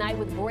begin tonight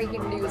with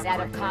breaking news out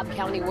of Cobb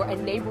County where a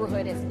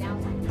neighborhood is now...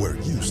 where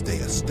you stay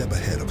a step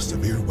ahead of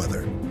severe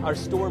weather. Our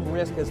storm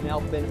risk has now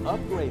been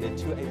upgraded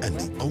to a... and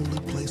the only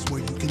place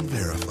where you can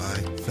verify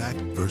fact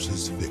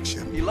versus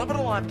fiction.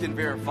 11Alive can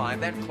verify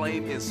that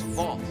claim is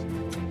false.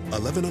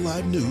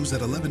 11Alive News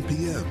at 11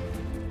 p.m.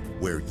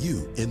 where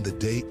you end the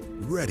day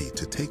ready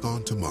to take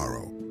on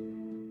tomorrow.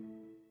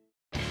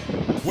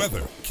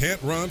 Weather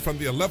can't run from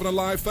the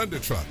 11Alive Thunder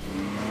Truck.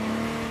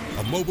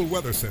 A mobile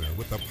weather center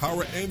with the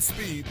power and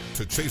speed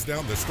to chase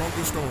down the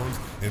strongest storms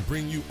and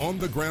bring you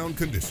on-the-ground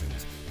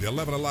conditions. The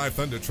 11Alive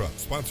Thunder Truck,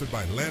 sponsored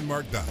by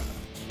Landmark Dodge.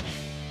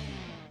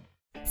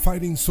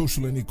 Fighting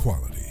social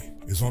inequality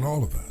is on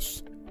all of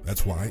us.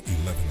 That's why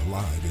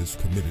 11Alive is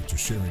committed to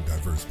sharing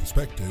diverse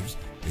perspectives,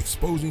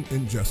 exposing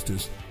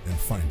injustice, and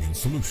finding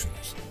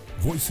solutions.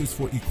 Voices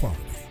for Equality,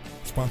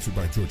 sponsored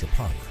by Georgia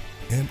Power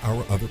and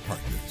our other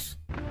partners.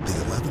 The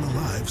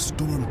 11Alive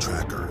Storm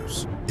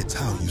Trackers. It's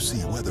how you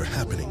see weather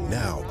happening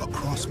now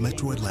across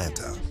Metro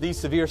Atlanta. These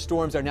severe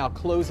storms are now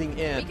closing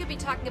in. We could be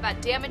talking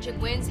about damaging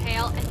winds,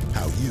 hail, and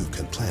how you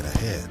can plan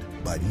ahead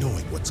by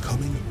knowing what's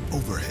coming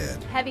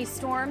overhead. Heavy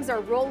storms are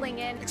rolling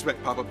in.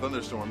 Expect pop-up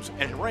thunderstorms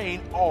and rain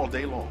all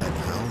day long. And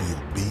how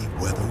you'll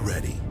be weather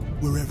ready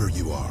wherever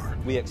you are.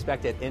 We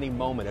expect at any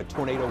moment a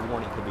tornado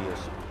warning could be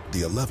issued.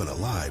 The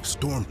 11Alive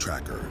Storm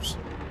Trackers.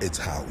 It's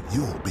how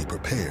you'll be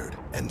prepared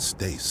and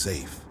stay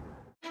safe.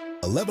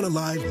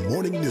 11Alive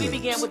Morning News. We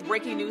began with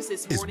breaking news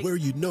this morning. Is where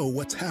you know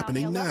what's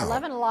happening now.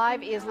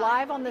 11Alive is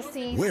live on the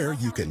scene. Where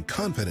you can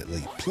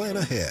confidently plan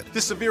ahead.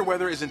 This severe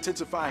weather is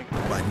intensifying.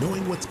 By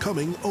knowing what's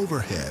coming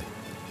overhead.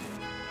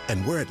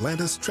 And we're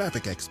Atlanta's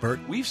traffic expert.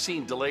 We've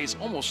seen delays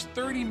almost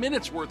 30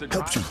 minutes worth of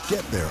helps you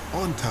get there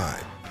on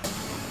time.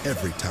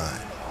 Every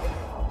time.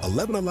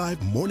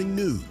 11Alive Morning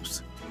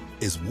News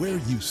is where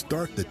you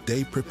start the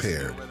day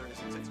prepared.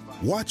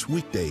 Watch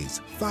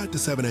weekdays 5 to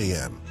 7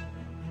 a.m.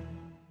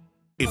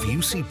 If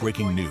you see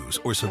breaking news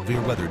or severe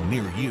weather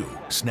near you,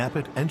 snap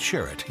it and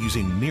share it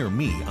using Near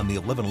Me on the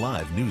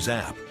 11Alive News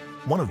app.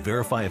 Want to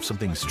verify if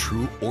something's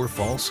true or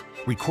false?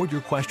 Record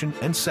your question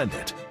and send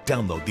it.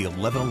 Download the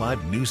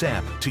 11Alive News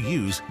app to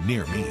use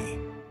near me.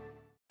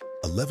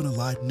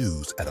 11Alive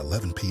News at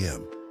 11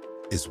 p.m.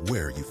 is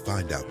where you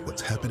find out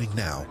what's happening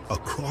now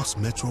across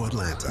Metro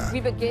Atlanta. We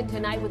begin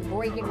tonight with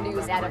breaking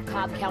news out of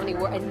Cobb County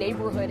where a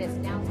neighborhood is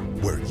now...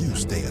 where you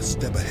stay a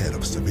step ahead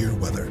of severe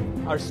weather.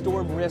 Our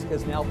storm risk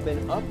has now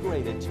been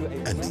upgraded to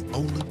a... and the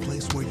only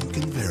place where you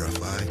can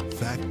verify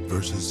fact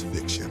versus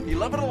fiction.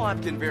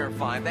 11Alive can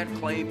verify that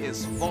claim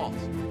is false.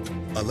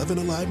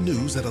 11Alive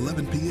News at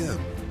 11 p.m.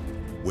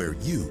 where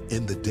you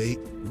end the day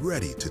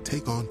ready to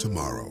take on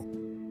tomorrow.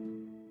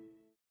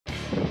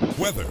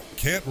 Weather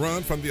can't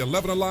run from the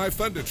 11Alive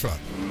Thunder Truck.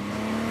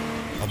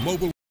 A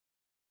mobile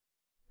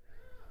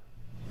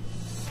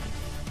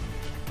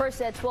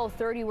First at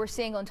 12:30, we're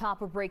staying on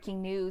top of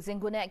breaking news in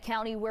Gwinnett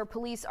County, where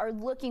police are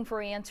looking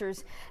for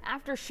answers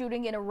after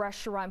shooting in a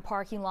restaurant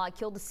parking lot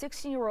killed a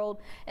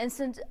 16-year-old and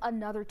sent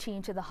another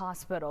teen to the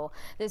hospital.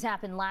 This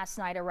happened last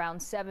night around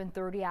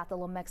 7:30 at the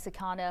La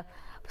Mexicana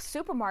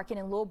supermarket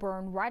in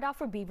Lilburn, right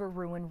off of Beaver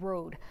Ruin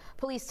Road.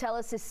 Police tell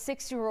us a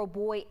 16-year-old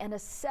boy and a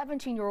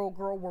 17-year-old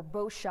girl were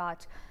both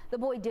shot. The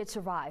boy did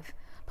survive.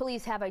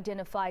 Police have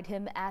identified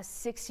him as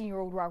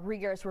 16-year-old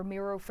Rodriguez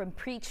Ramiro from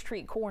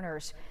Peachtree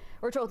Corners.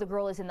 We're told the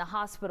girl is in the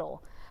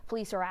hospital.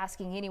 Police are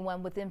asking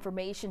anyone with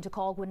information to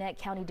call Gwinnett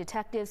County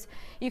detectives.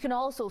 You can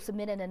also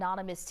submit an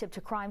anonymous tip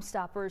to Crime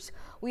Stoppers.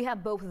 We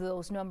have both of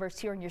those numbers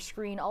here on your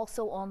screen,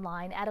 also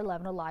online at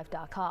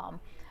 11alive.com.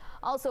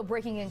 Also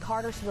breaking in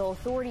Cartersville,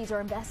 authorities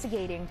are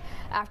investigating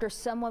after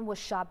someone was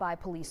shot by a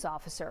police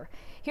officer.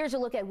 Here's a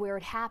look at where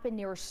it happened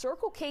near a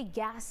Circle K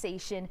gas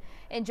station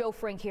in Joe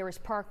Frank Harris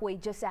Parkway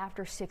just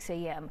after 6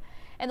 a.m.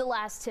 In the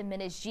last 10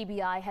 minutes,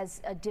 GBI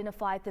has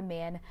identified the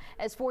man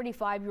as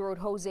 45-year-old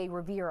Jose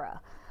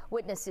Rivera.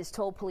 Witnesses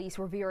told police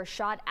Rivera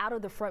shot out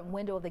of the front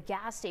window of the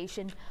gas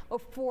station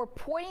before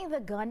pointing the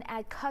gun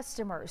at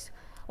customers.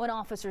 When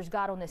officers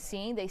got on the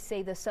scene, they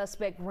say the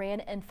suspect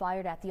ran and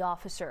fired at the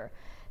officer.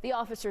 The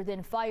officer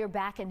then fired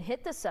back and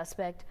hit the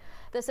suspect.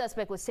 The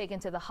suspect was taken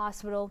to the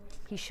hospital.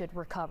 He should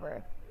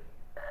recover.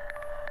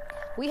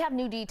 We have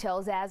new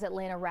details as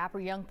Atlanta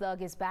rapper Young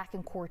Thug is back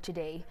in court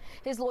today.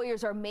 His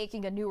lawyers are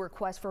making a new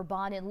request for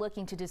bond and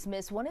looking to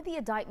dismiss one of the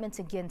indictments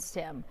against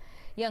him.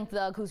 Young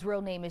Thug, whose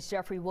real name is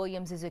Jeffrey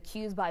Williams, is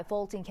accused by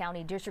Fulton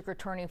County District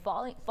Attorney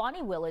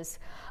Fonnie Willis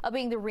of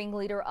being the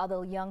ringleader of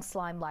the Young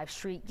Slime Life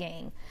Street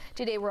gang.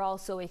 Today, we're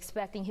also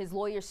expecting his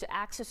lawyers to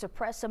act to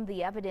suppress some of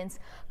the evidence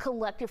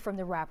collected from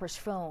the rapper's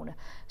phone.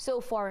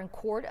 So far in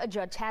court, a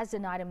judge has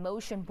denied a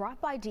motion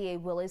brought by DA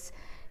Willis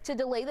to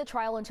delay the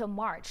trial until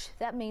March.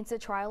 That means the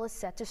trial is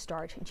set to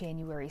start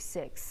January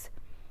 6th.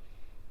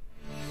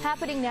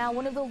 Happening now,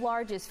 one of the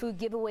largest food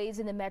giveaways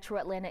in the metro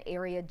Atlanta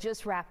area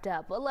just wrapped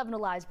up.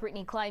 11Alive's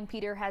Brittany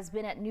Klein-Peter has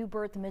been at New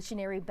Birth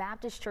Missionary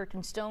Baptist Church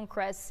in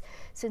Stonecrest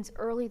since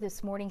early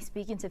this morning,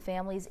 speaking to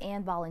families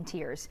and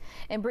volunteers.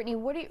 And Brittany,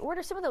 what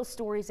are some of those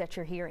stories that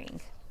you're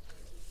hearing?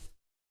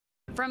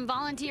 From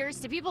volunteers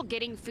to people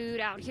getting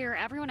food out here,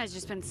 everyone has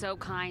just been so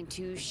kind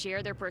to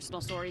share their personal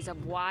stories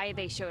of why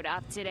they showed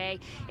up today.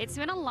 It's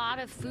been a lot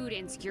of food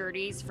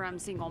insecurities, from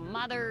single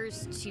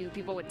mothers to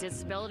people with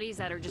disabilities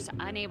that are just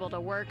unable to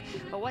work.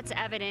 But what's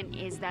evident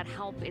is that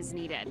help is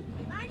needed.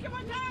 Thank you for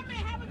coming.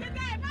 Have a good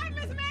day. Bye,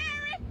 Miss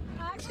Mary.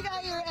 I actually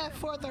got here at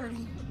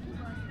 4:30.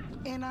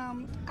 And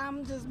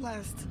I'm just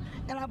blessed.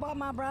 And I brought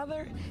my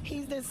brother.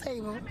 He's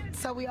disabled,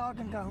 so we all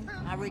can go.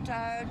 I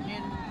retired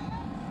and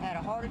had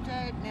a heart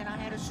attack, and then I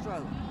had a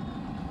stroke.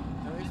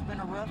 So it's been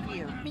a rough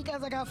year.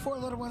 Because I got 4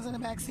 little ones in the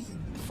back seat.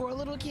 4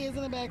 little kids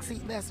in the back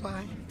seat, that's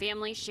why.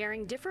 Families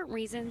sharing different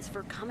reasons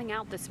for coming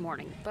out this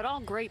morning, but all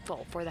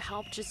grateful for the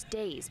help just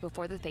days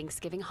before the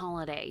Thanksgiving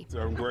holiday.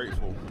 I'm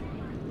grateful.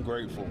 I'm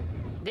grateful.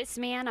 This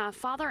man, a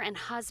father and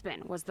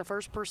husband, was the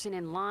first person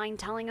in line,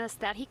 telling us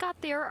that he got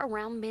there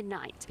around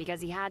midnight because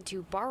he had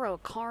to borrow a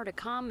car to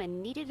come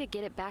and needed to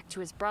get it back to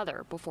his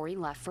brother before he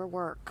left for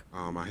work.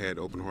 I had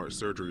open heart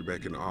surgery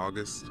back in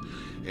August,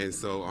 and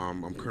so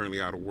I'm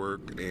currently out of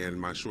work, and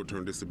my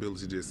short-term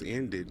disability just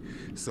ended,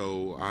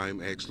 so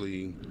I'm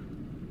actually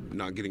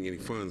not getting any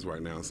funds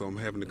right now, so I'm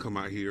having to come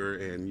out here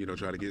and,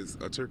 try to get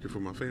a turkey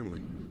for my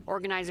family.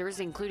 Organizers,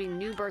 including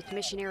New Birth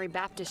Missionary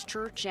Baptist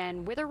Church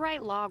and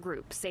Witherite Law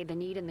Group, say the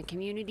need in the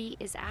community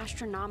is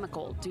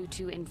astronomical due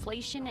to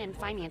inflation and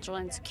financial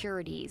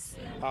insecurities.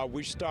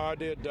 We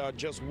started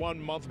just 1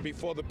 month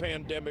before the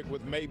pandemic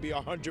with maybe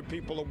 100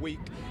 people a week.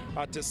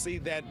 To see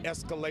that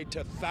escalate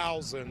to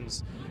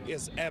thousands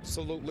is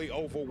absolutely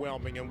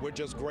overwhelming, and we're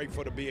just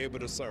grateful to be able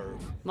to serve.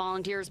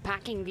 Volunteers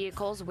packing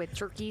vehicles with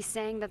turkeys,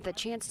 saying that the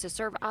chance to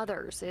serve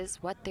others is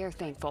what they're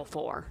thankful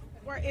for.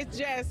 It's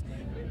just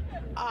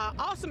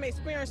awesome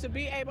experience to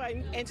be able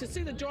and to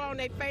see the joy on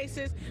their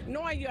faces,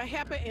 knowing you're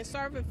helping and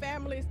serving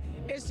families.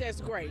 It's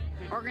just great.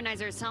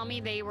 Organizers tell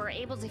me they were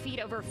able to feed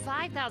over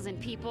 5,000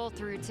 people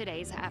through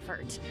today's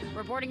effort.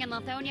 Reporting in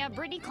Lithonia,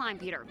 Brittany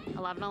Klein-Peter,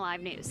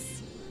 11Alive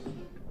News.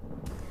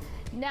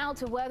 Now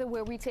to weather,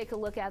 where we take a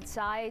look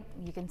outside.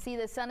 You can see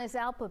the sun is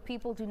out, but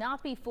people do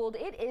not be fooled.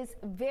 It is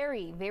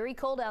very, very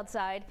cold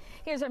outside.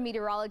 Here's our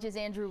meteorologist,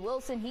 Andrew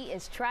Wilson. He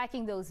is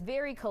tracking those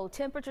very cold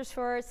temperatures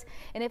for us.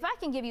 And if I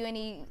can give you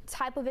any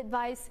type of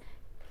advice,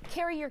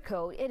 carry your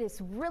coat. It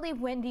is really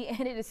windy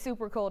and it is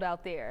super cold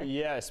out there.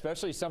 Yeah,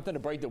 especially something to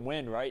break the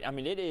wind, right? I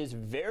mean, it is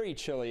very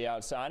chilly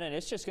outside, and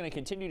it's just going to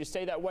continue to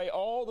stay that way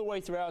all the way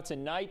throughout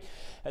tonight.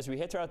 As we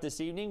head throughout this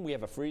evening, we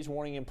have a freeze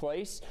warning in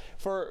place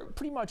for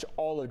pretty much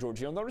all of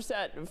Georgia. You'll notice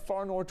that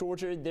far north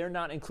Georgia, they're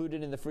not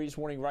included in the freeze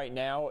warning right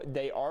now.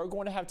 They are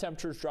going to have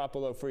temperatures drop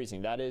below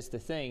freezing. That is the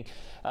thing.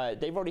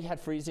 They've already had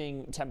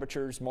freezing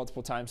temperatures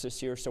multiple times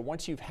this year. So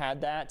once you've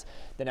had that,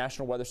 the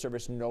National Weather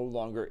Service no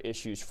longer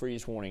issues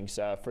freeze warnings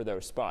enough for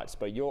those spots.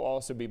 But you'll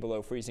also be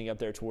below freezing up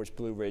there towards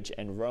Blue Ridge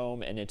and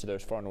Rome and into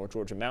those far North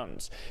Georgia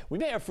mountains. We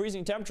may have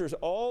freezing temperatures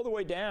all the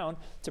way down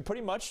to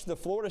pretty much the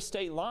Florida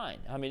state line.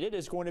 I mean, it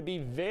is going to be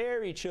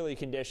very chilly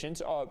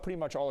conditions pretty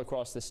much all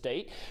across the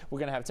state. We're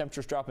going to have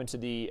temperatures drop into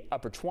the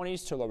upper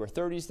 20s to lower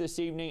 30s this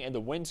evening, and the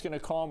wind's going to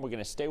calm. We're going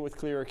to stay with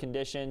clearer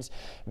conditions,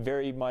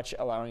 very much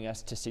allowing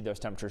us to see those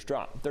temperatures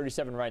drop.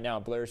 37 right now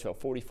in Blairsville,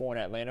 44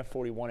 in Atlanta,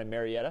 41 in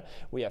Marietta.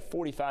 We have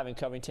 45 in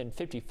Covington,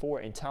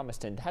 54 in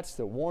Thomaston. That's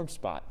the warm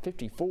spot,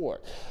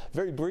 54.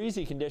 Very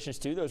breezy conditions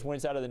too. Those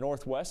winds out of the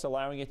northwest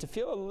allowing it to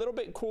feel a little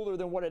bit cooler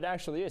than what it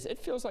actually is. It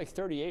feels like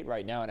 38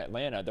 right now in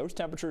Atlanta. Those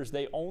temperatures,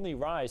 they only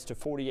rise to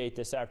 48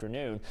 this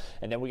afternoon.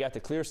 And then we got the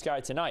clear sky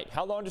tonight.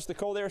 How long does the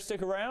cold air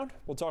stick around?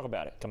 We'll talk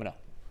about it coming up.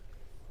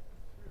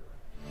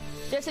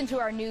 Just into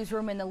our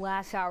newsroom in the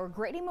last hour,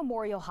 Grady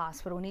Memorial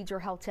Hospital needs your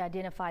help to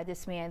identify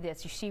this man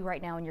that you see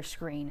right now on your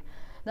screen.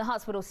 The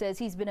hospital says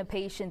he's been a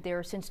patient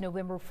there since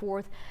November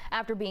 4th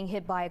after being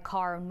hit by a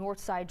car on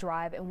Northside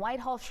Drive and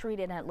Whitehall Street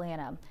in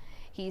Atlanta.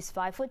 He's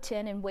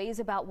 5'10" and weighs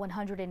about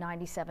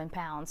 197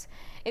 pounds.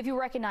 If you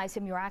recognize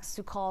him, you're asked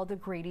to call the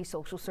Grady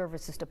Social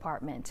Services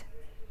Department.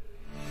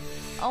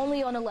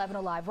 Only on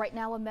 11Alive right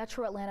now, a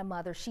Metro Atlanta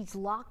mother. She's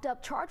locked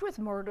up, charged with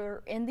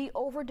murder in the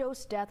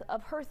overdose death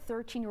of her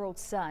 13-year-old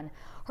son.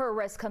 Her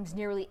arrest comes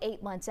nearly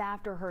 8 months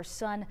after her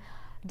son,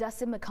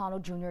 Dustin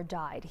McConnell Jr.,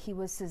 died. He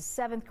was his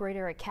 7th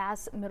grader at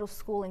Cass Middle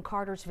School in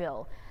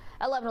Cartersville.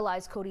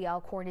 11Alive's Cody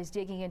Alcorn is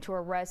digging into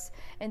arrests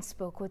and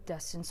spoke with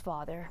Dustin's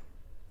father.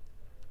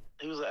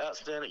 He was an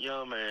outstanding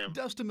young man.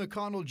 Dustin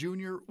McConnell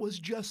Jr. was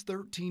just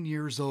 13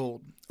 years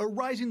old, a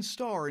rising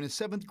star in his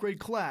 7th grade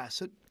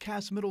class at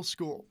Cass Middle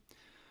School.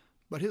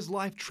 But his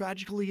life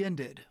tragically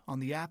ended on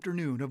the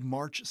afternoon of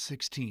March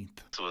 16th.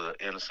 This was an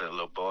innocent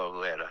little boy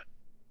who had a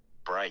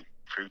bright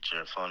future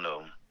in front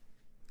of him.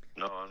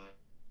 You know,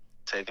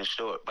 taken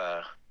short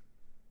by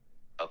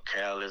a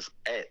careless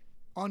act.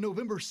 On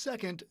November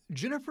 2nd,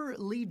 Jennifer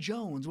Lee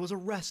Jones was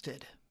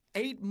arrested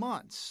 8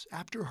 months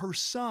after her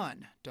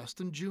son,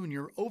 Dustin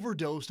Jr.,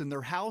 overdosed in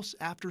their house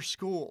after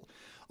school.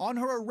 On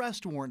her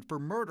arrest warrant for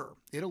murder,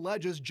 it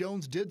alleges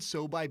Jones did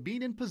so by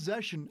being in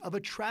possession of a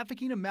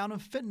trafficking amount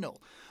of fentanyl,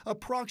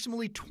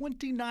 approximately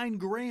 29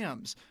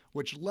 grams,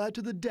 which led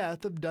to the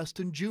death of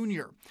Dustin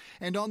Jr.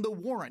 And on the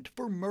warrant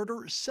for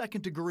murder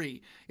second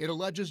degree, it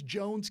alleges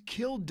Jones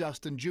killed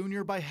Dustin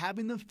Jr. by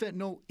having the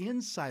fentanyl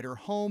inside her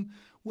home,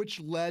 which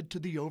led to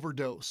the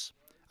overdose.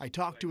 I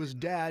talked to his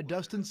dad,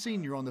 Dustin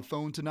Sr., on the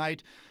phone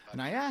tonight,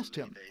 and I asked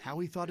him how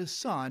he thought his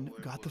son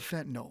got the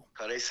fentanyl.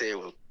 They say it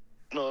was,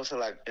 you know, it's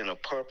like in a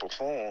purple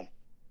form.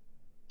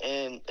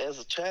 And as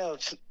a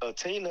child, a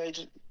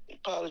teenager, he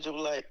probably just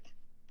was like,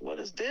 what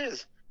is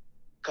this?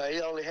 Because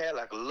he only had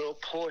like a little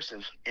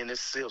portion in his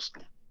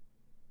system.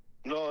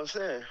 You know what I'm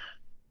saying?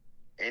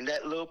 And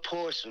that little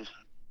portion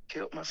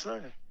killed my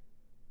son.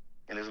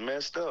 And it's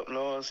messed up, you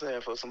know what I'm saying,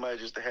 for somebody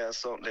just to have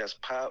something that's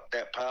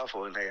that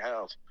powerful in their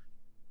house.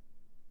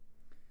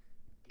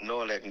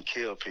 Knowing that can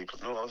kill people,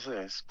 you know what I'm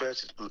saying?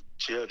 Especially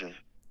children,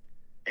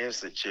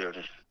 innocent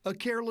children. A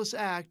careless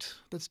act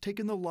that's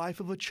taken the life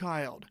of a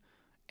child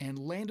and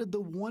landed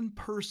the one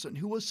person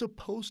who was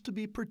supposed to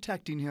be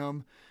protecting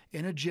him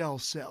in a jail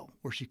cell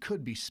where she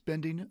could be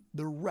spending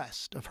the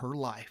rest of her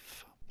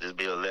life. This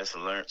be a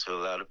lesson learned to a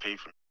lot of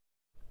people.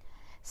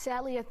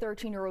 Sadly, a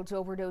 13-year-old's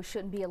overdose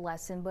shouldn't be a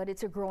lesson, but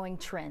it's a growing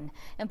trend.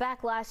 And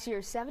back last year,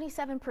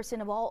 77%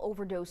 of all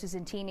overdoses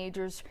in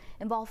teenagers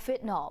involve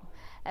fentanyl.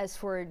 As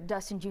for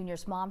Dustin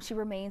Jr.'s mom, she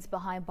remains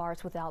behind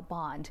bars without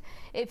bond.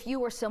 If you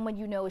or someone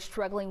you know is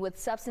struggling with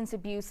substance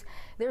abuse,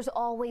 there's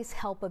always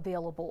help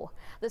available.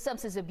 The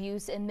Substance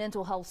Abuse and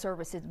Mental Health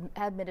Services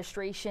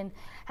Administration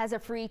has a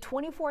free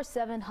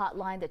 24/7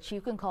 hotline that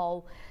you can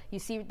call. You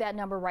see that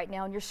number right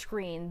now on your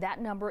screen.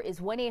 That number is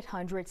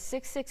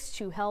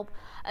 1-800-662-HELP.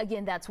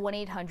 Again, that's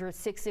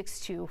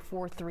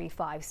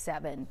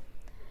 1-800-662-4357.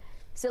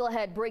 Still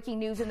ahead, breaking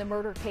news in the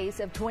murder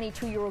case of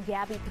 22-year-old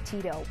Gabby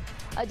Petito.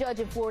 A judge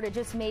in Florida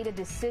just made a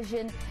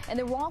decision in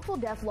the wrongful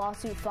death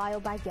lawsuit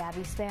filed by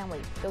Gabby's family.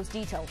 Those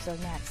details are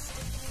next.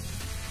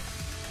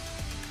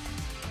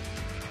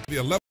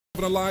 The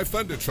 11Alive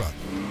Thunder Truck,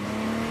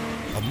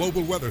 a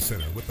mobile weather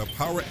center with the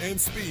power and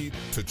speed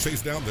to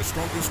chase down the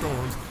strongest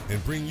storms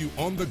and bring you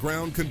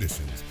on-the-ground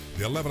conditions.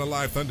 The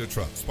 11Alive Thunder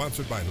Truck,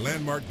 sponsored by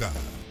Landmark Dodge.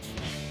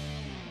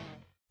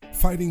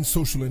 Fighting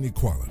social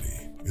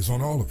inequality is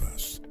on all of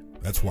us.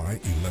 That's why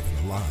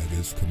 11Alive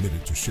is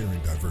committed to sharing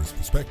diverse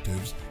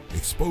perspectives,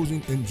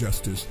 exposing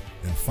injustice,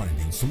 and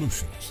finding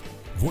solutions.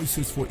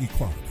 Voices for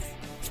Equality,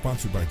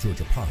 sponsored by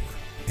Georgia Power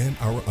and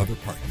our other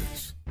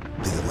partners.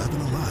 The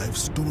 11Alive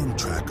Storm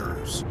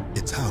Trackers.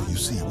 It's how you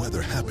see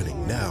weather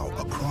happening now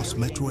across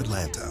Metro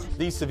Atlanta.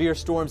 These severe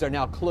storms are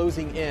now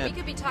closing in. We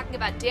could be talking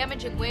about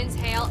damaging winds,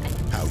 hail, and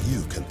How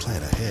you can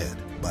plan ahead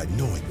by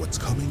knowing what's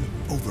coming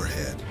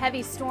overhead.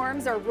 heavy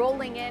storms are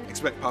rolling in.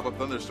 Expect pop-up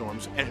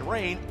thunderstorms and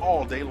rain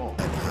all day long.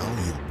 And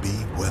how you'll be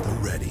weather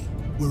ready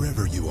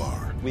wherever you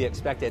are. We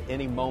expect at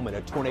any moment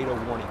a tornado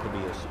warning could be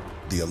issued.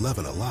 The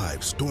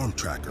 11Alive Storm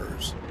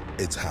Trackers.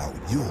 It's how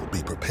you'll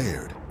be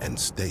prepared and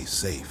stay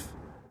safe.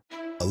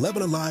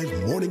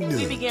 11Alive Morning News.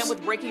 We began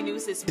with breaking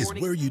news this morning.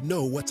 Is where you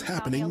know what's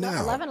happening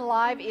now.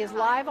 11Alive is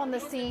live on the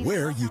scene.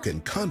 Where you can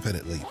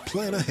confidently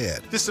plan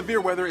ahead. This severe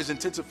weather is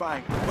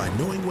intensifying. By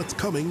knowing what's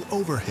coming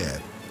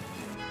overhead.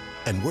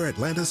 And where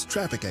Atlanta's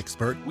traffic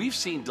expert We've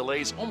seen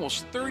delays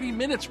almost 30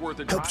 minutes worth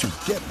of helps you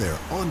get there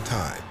on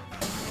time,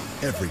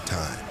 every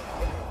time.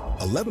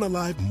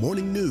 11Alive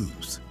Morning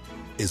News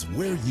is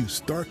where you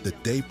start the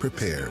day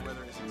prepared.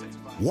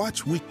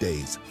 Watch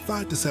weekdays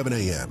 5 to 7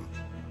 a.m.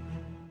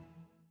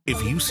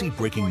 If you see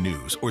breaking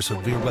news or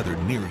severe weather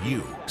near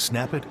you,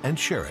 snap it and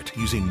share it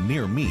using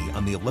Near Me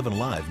on the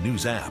 11Alive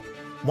News app.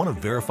 Want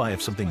to verify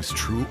if something's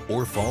true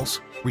or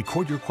false?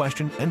 Record your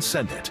question and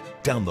send it.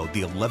 Download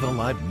the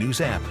 11Alive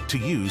News app to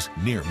use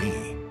Near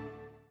Me.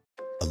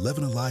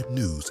 11Alive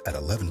News at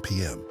 11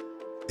 p.m.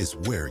 is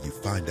where you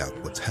find out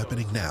what's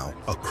happening now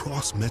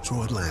across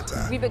Metro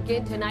Atlanta. We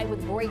begin tonight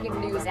with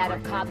breaking news out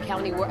of Cobb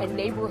County, where a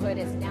neighborhood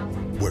is now...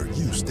 Where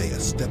you stay a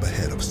step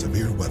ahead of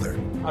severe weather.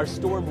 Our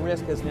storm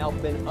risk has now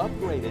been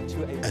upgraded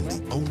to a... And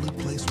the only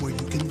place where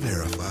you can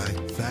verify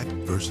fact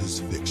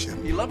versus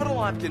fiction.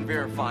 11Alive can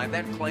verify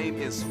that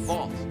claim is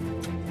false.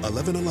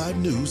 11Alive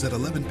News at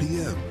 11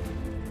 p.m.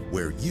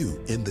 Where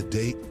you end the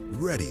day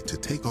ready to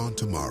take on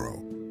tomorrow.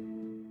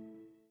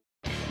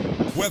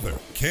 Weather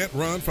can't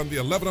run from the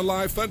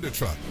 11Alive Thunder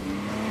Truck.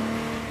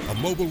 A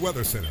mobile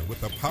weather center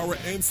with the power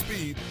and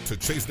speed to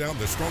chase down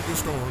the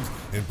strongest storms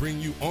and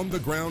bring you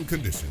on-the-ground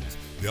conditions.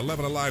 The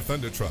 11Alive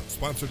Thunder Truck,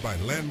 sponsored by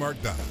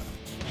Landmark Dodge.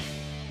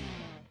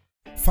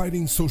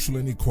 Fighting social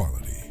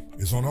inequality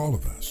is on all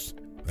of us.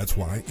 That's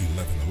why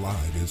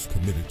 11Alive is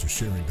committed to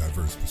sharing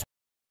diverse perspectives.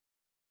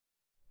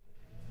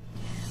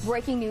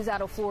 Breaking news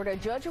out of Florida. A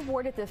judge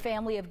awarded the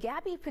family of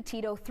Gabby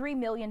Petito $3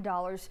 million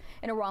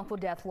in a wrongful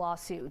death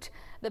lawsuit.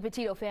 The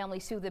Petito family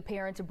sued the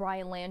parents of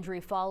Brian Landry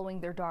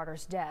following their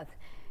daughter's death.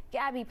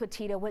 Gabby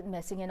Petito went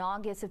missing in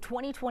August of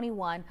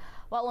 2021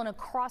 while on a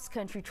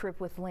cross-country trip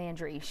with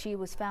Landry. She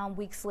was found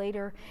weeks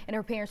later, and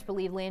her parents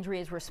believe Landry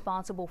is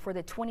responsible for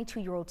the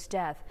 22-year-old's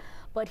death.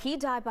 But he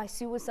died by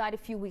suicide a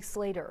few weeks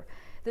later.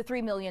 The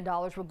 $3 million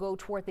will go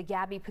toward the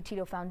Gabby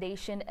Petito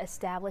Foundation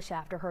established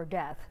after her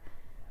death.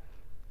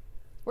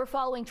 We're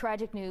following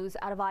tragic news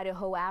out of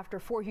Idaho after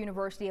 4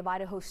 University of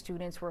Idaho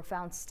students were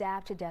found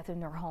stabbed to death in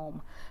their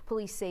home.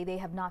 Police say they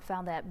have not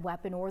found that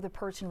weapon or the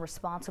person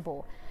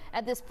responsible.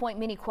 At this point,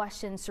 many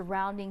questions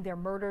surrounding their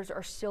murders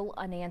are still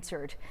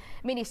unanswered.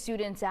 Many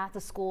students at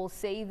the school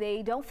say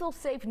they don't feel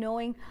safe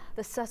knowing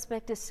the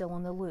suspect is still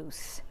on the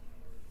loose.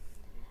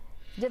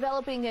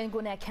 Developing in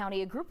Gwinnett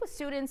County, a group of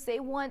students, they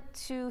want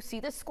to see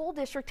the school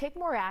district take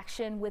more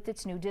action with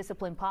its new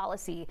discipline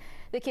policy.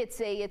 The kids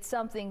say it's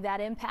something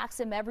that impacts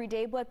them every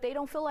day, but they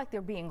don't feel like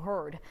they're being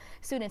heard.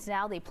 Students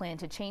now, they plan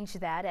to change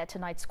that at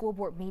tonight's school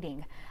board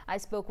meeting. I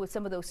spoke with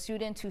some of those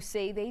students who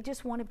say they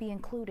just want to be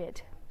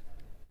included.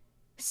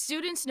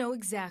 Students know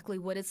exactly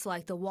what it's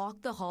like to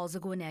walk the halls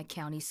of Gwinnett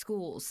County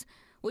schools,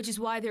 which is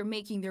why they're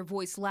making their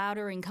voice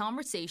louder in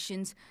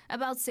conversations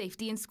about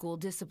safety and school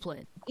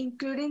discipline.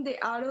 Including the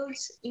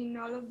adults in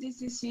all of these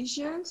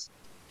decisions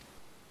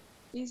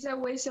is a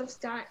waste of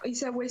time.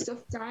 It's a waste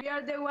of time. We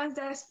are the ones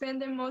that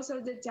spend the most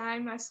of the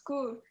time at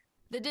school.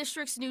 The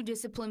district's new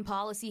discipline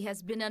policy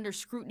has been under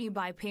scrutiny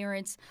by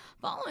parents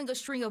following a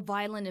string of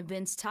violent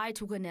events tied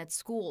to Gwinnett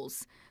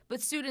schools.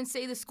 But students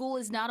say the school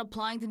is not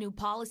applying the new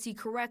policy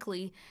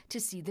correctly to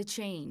see the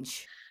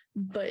change.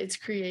 But it's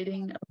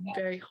creating a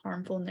very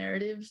harmful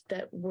narrative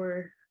that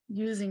we're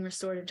using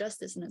restorative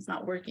justice and it's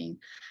not working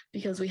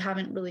because we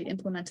haven't really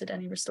implemented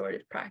any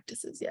restorative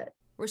practices yet.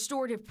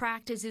 Restorative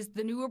practice is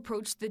the new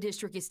approach the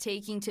district is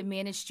taking to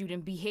manage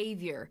student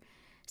behavior.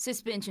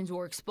 Suspensions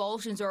or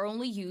expulsions are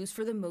only used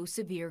for the most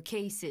severe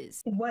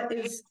cases. What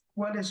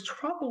is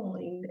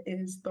troubling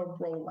is the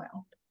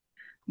rollout,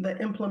 the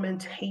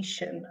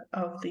implementation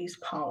of these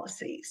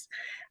policies.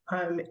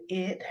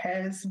 It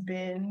has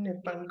been,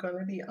 if I'm going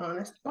to be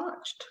honest,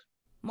 botched.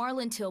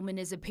 Marlon Tillman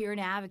is a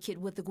parent advocate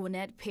with the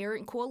Gwinnett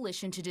Parent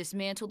Coalition to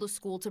dismantle the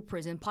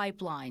school-to-prison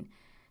pipeline.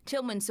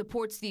 Tillman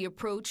supports the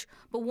approach,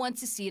 but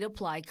wants to see it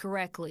applied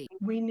correctly.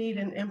 We need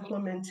an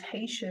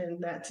implementation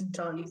that's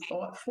done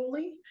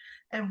thoughtfully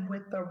and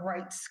with the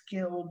right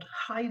skilled,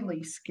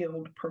 highly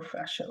skilled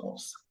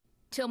professionals.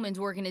 Tillman's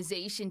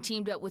organization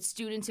teamed up with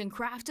students and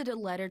crafted a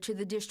letter to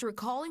the district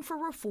calling for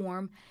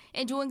reform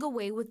and doing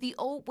away with the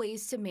old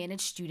ways to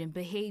manage student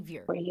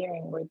behavior. We're here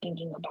and we're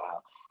thinking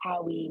about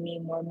how we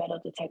need more metal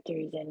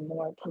detectors and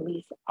more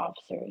police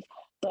officers,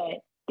 but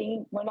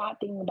we're not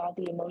thinking about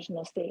the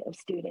emotional state of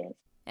students.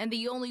 And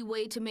the only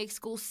way to make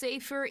schools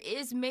safer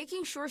is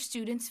making sure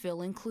students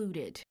feel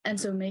included. And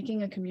so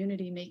making a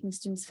community, making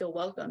students feel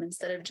welcome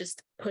instead of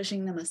just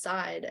pushing them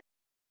aside.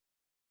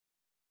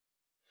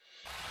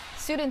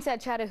 Students at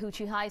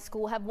Chattahoochee High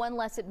School have one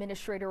less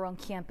administrator on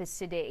campus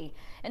today.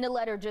 In a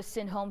letter just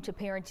sent home to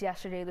parents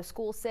yesterday, the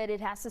school said it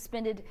has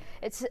suspended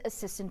its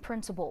assistant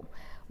principal.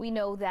 We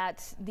know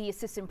that the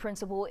assistant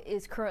principal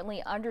is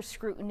currently under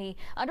scrutiny,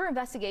 under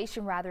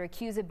investigation rather,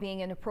 accused of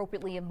being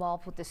inappropriately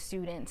involved with the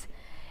students.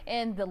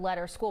 In the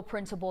letter, school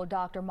principal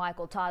Dr.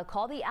 Michael Todd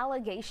called the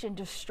allegation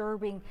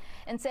disturbing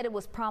and said it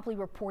was promptly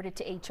reported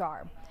to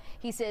HR.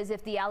 He says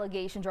if the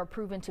allegations are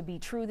proven to be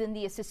true, then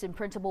the assistant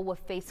principal will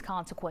face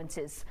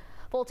consequences.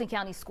 Fulton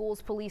County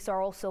Schools Police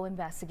are also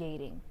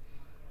investigating.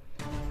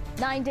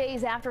 9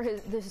 days after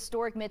the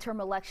historic midterm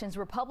elections,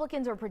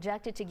 Republicans are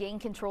projected to gain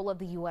control of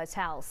the U.S.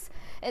 House.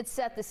 It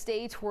set the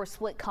stage for a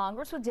split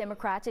Congress, with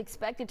Democrats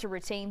expected to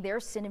retain their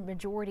Senate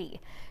majority.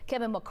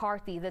 Kevin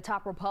McCarthy, the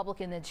top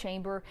Republican in the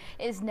chamber,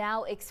 is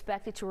now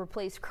expected to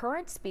replace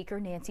current Speaker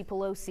Nancy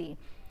Pelosi.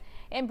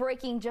 And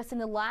breaking just in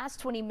the last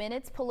 20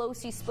 minutes,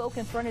 Pelosi spoke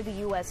in front of the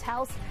U.S.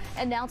 House,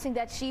 announcing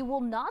that she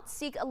will not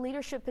seek a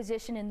leadership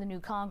position in the new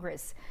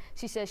Congress.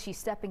 She says she's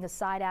stepping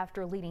aside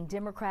after leading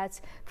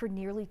Democrats for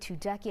nearly 2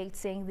 decades,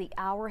 saying the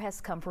hour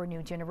has come for a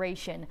new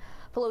generation.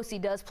 Pelosi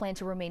does plan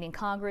to remain in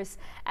Congress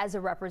as a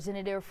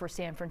representative for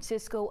San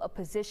Francisco, a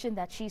position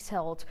that she's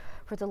held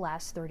for the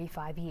last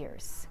 35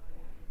 years.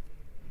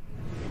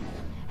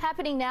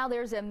 Happening now,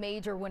 there's a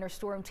major winter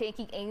storm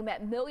taking aim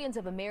at millions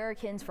of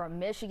Americans from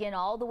Michigan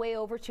all the way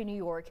over to New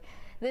York.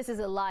 This is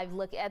a live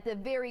look at the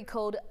very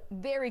cold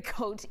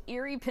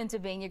Erie,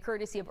 Pennsylvania,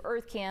 courtesy of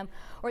EarthCam,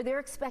 where they're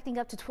expecting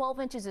up to 12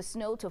 inches of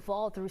snow to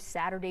fall through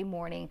Saturday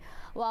morning.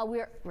 While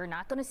we're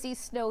not going to see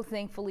snow,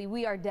 thankfully,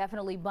 we are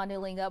definitely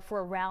bundling up for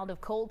a round of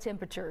cold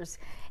temperatures.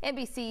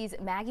 NBC's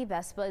Maggie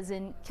Vespa is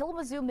in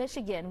Kalamazoo,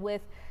 Michigan,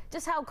 with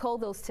just how cold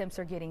those temps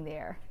are getting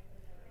there.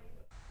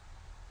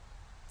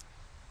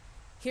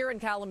 Here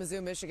in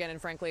Kalamazoo, Michigan, and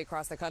frankly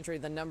across the country,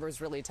 the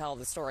numbers really tell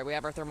the story. We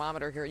have our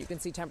thermometer here. You can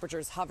see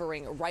temperatures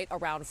hovering right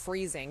around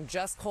freezing,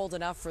 just cold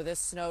enough for this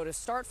snow to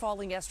start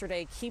falling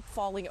yesterday, keep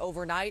falling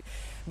overnight.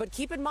 But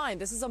keep in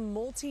mind, this is a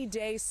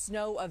multi-day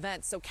snow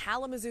event. So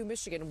Kalamazoo,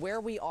 Michigan, where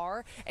we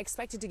are,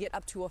 expected to get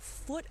up to a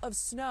foot of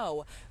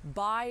snow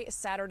by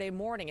Saturday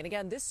morning. And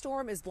again, this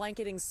storm is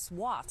blanketing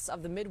swaths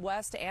of the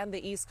Midwest and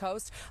the East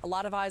Coast. A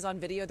lot of eyes on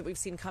video that we've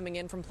seen coming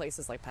in from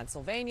places like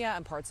Pennsylvania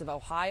and parts of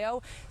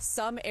Ohio.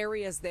 Some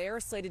areas there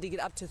slated to get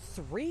up to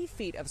 3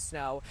 feet of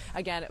snow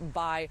again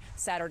by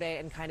Saturday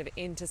and kind of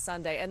into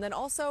Sunday. And then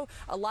also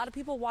a lot of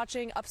people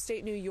watching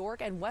upstate New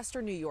York and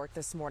western New York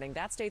this morning.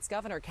 That state's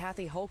governor,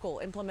 Kathy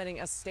Hochul,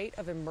 implementing a state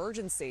of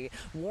emergency,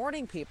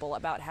 warning people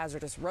about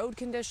hazardous road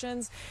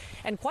conditions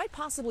and quite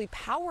possibly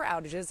power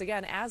outages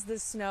again as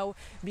this snow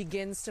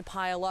begins to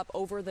pile up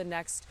over the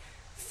next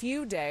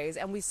few days.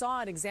 And we saw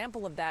an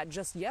example of that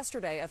just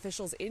yesterday.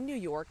 Officials in New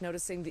York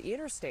noticing the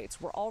interstates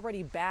were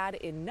already bad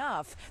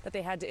enough that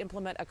they had to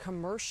implement a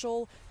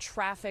commercial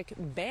traffic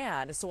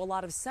ban. So a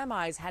lot of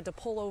semis had to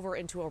pull over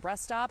into a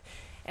rest stop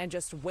and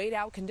just wait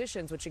out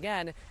conditions, which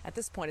again, at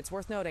this point, it's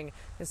worth noting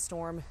this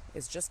storm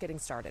is just getting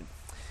started.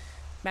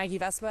 Maggie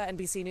Vespa,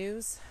 NBC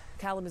News,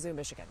 Kalamazoo,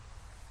 Michigan.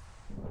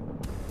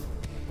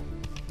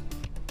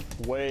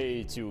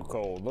 Way too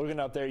cold. Looking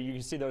up there, you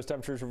can see those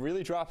temperatures are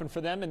really dropping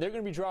for them, and they're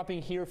going to be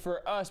dropping here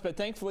for us, but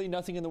thankfully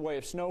nothing in the way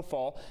of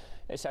snowfall.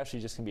 It's actually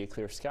just going to be a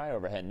clear sky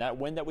overhead, and that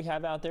wind that we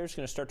have out there is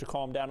going to start to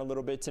calm down a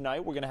little bit tonight.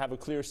 We're going to have a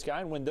clear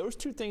sky, and when those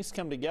two things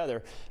come together,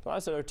 it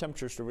allows our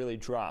temperatures to really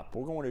drop.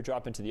 We're going to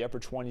drop into the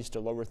upper 20s to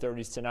lower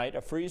 30s tonight.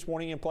 A freeze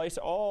warning in place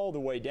all the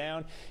way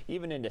down,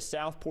 even into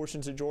south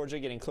portions of Georgia,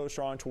 getting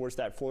closer on towards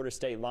that Florida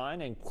state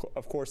line, and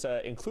of course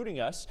including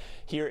us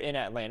here in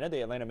Atlanta,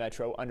 the Atlanta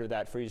metro, under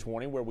that freeze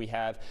warning, where we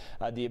have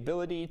the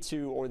ability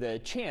to, or the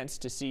chance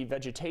to see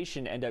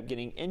vegetation end up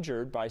getting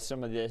injured by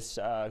some of this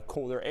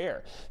colder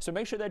air. So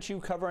make sure that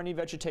you cover any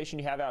vegetation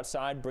you have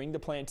outside. Bring the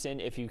plants in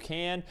if you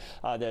can,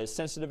 the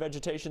sensitive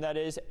vegetation that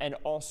is, and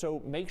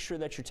also make sure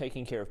that you're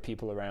taking care of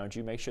people around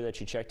you. Make sure that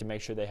you check to make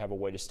sure they have a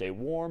way to stay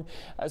warm,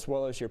 as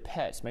well as your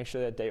pets. Make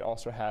sure that they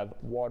also have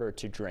water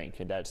to drink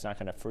and that's not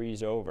going to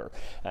freeze over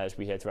as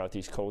we head throughout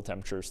these cold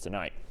temperatures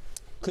tonight.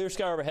 Clear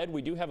sky overhead.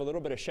 We do have a little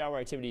bit of shower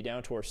activity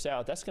down to our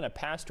south. That's going to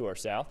pass to our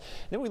south.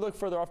 Then we look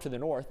further off to the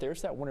north.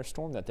 There's that winter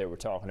storm that they were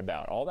talking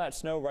about. All that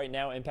snow right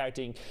now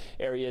impacting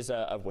areas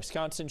of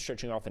Wisconsin,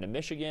 stretching off into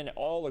Michigan,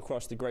 all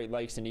across the Great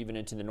Lakes and even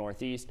into the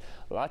Northeast.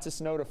 Lots of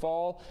snow to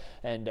fall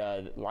and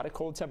a lot of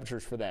cold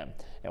temperatures for them.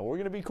 And we're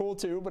going to be cool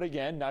too, but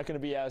again, not going to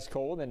be as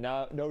cold and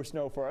no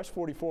snow for us.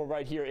 44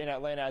 right here in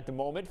Atlanta at the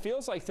moment.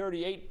 Feels like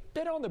 38,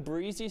 bit on the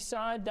breezy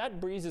side.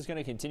 That breeze is going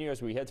to continue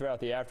as we head throughout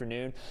the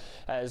afternoon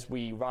as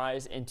we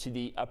rise into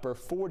the upper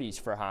 40s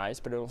for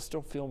highs, but it'll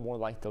still feel more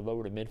like the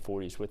lower to mid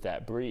 40s with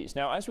that breeze.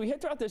 Now, as we head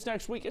throughout this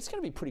next week, it's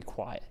going to be pretty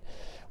quiet.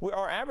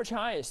 Our average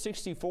high is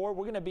 64.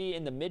 We're going to be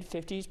in the mid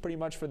 50s pretty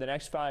much for the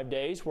next 5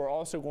 days. We're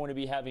also going to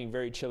be having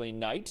very chilly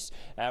nights.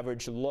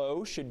 Average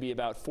low should be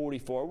about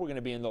 44. We're going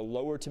to be in the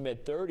lower to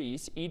mid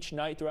 30s each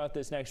night throughout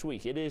this next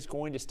week. It is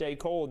going to stay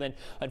cold, and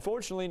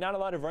unfortunately, not a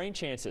lot of rain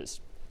chances.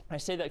 I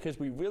say that because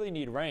we really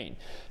need rain.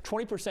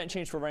 20%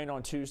 chance for rain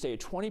on Tuesday, a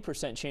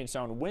 20% chance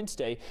on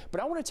Wednesday.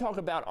 But I want to talk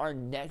about our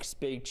next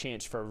big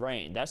chance for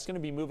rain. That's going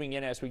to be moving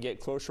in as we get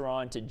closer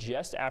on to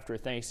just after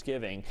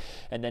Thanksgiving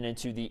and then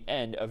into the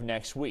end of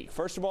next week.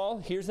 First of all,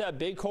 here's that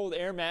big cold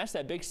air mass,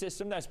 that big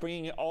system that's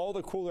bringing all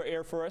the cooler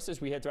air for us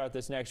as we head throughout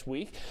this next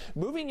week.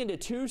 Moving into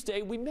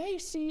Tuesday, we may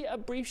see a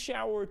brief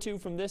shower or two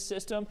from this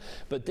system,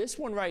 but this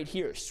one right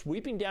here,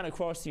 sweeping down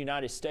across the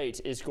United States,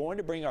 is going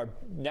to bring our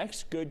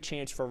next good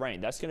chance for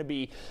rain. That's going to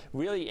be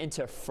really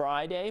into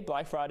Friday,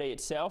 Black Friday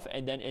itself,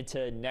 and then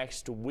into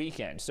next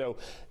weekend. So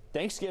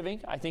Thanksgiving,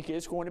 I think,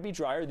 is going to be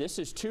drier. This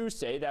is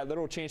Tuesday, that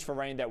little chance for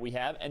rain that we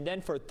have. And then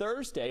for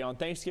Thursday, on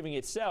Thanksgiving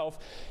itself,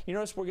 you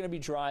notice we're going to be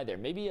dry there.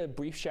 Maybe a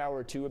brief shower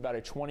or two, about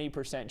a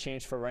 20%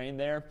 chance for rain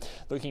there.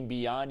 Looking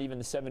beyond even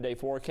the 7-day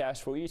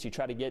forecast for you as you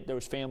try to get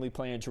those family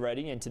plans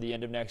ready into the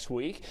end of next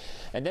week.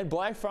 And then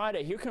Black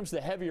Friday, here comes the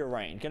heavier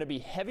rain. Going to be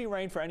heavy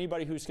rain for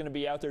anybody who's going to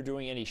be out there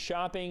doing any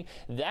shopping.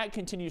 That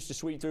continues to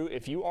sweep through.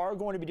 If you are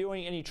going to be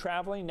doing any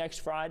traveling next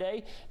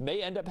Friday,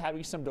 may end up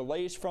having some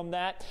delays from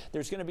that.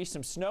 There's going to be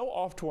some snow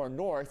off to our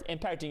north,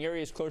 impacting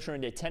areas closer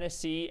into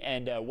Tennessee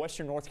and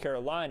western North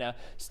Carolina.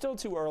 Still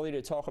too early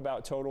to talk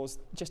about totals.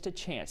 Just a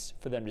chance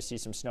for them to see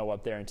some snow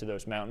up there into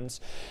those mountains.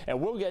 And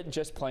we'll get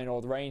just plain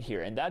old rain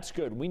here, and that's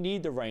good. We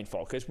need the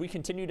rainfall because we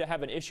continue to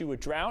have an issue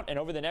with drought, and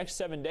over the next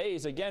 7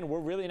 days, again,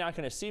 we're really not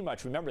going to see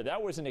much. Remember, that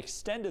was an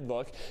extended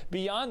look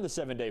beyond the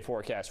 7-day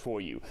forecast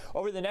for you.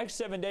 Over the next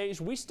 7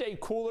 days, we stay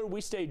cooler, we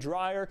stay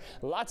drier.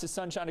 Lots of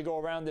sunshine to go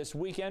around this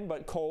weekend,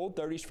 but cold,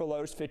 30s for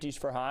lows, 50s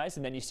for highs.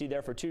 And then you see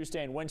there for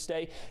Tuesday and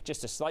Wednesday,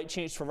 just a slight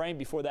chance for rain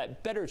before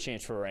that better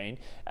chance for rain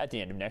at the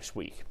end of next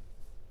week.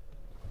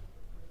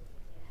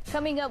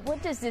 Coming up,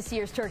 what does this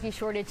year's turkey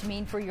shortage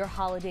mean for your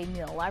holiday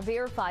meal? Our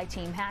Verify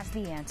team has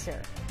the answer.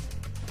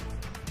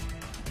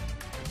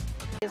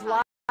 Is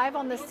live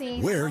on the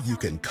scene where you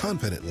can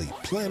confidently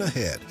plan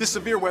ahead. This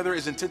severe weather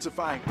is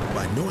intensifying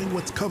by knowing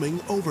what's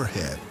coming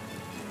overhead.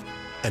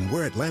 And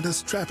where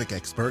Atlanta's traffic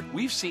expert,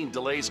 we've seen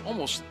delays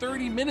almost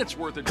 30 minutes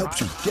worth of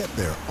helps you get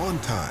there on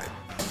time,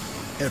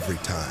 every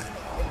time.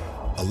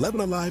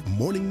 11Alive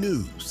Morning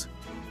News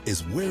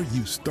is where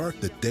you start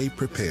the day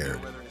prepared.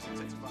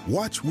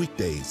 Watch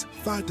weekdays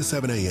 5 to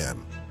 7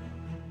 a.m.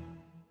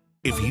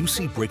 If you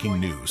see breaking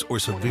news or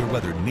severe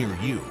weather near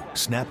you,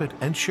 snap it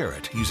and share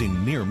it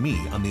using Near Me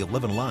on the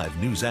 11Alive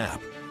News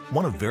app.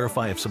 Want to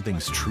verify if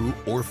something's true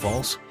or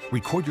false?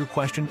 Record your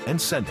question and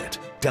send it.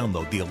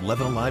 Download the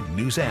 11Alive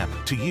News app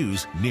to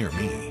use Near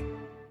Me.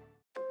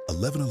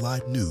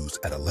 11Alive News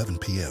at 11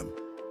 p.m.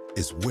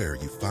 is where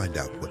you find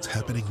out what's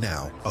happening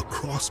now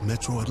across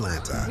Metro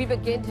Atlanta. We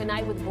begin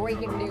tonight with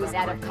breaking news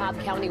out of Cobb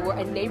County, where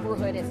a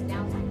neighborhood is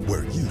now...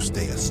 where you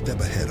stay a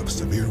step ahead of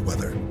severe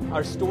weather.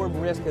 Our storm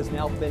risk has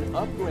now been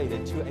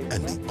upgraded to a...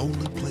 and the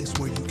only place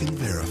where you can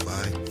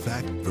verify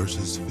fact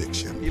versus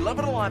fiction.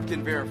 11Alive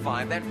can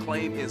verify that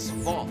claim is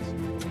false.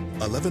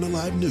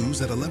 11Alive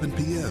News at 11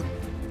 p.m.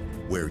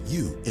 where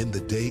you end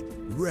the day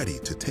ready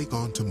to take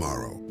on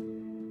tomorrow.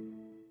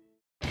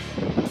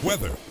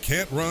 Weather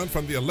can't run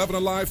from the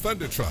 11Alive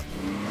Thunder Truck.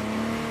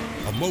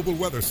 A mobile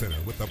weather center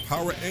with the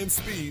power and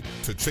speed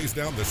to chase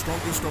down the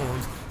strongest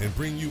storms and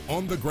bring you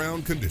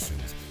on-the-ground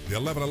conditions. The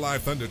 11Alive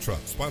Thunder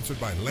Truck, sponsored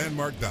by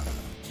Landmark Dodge.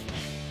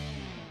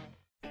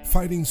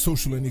 Fighting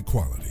social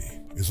inequality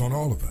is on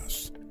all of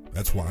us.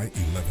 That's why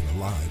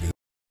 11Alive is...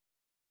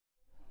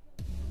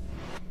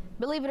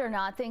 Believe it or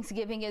not,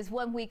 Thanksgiving is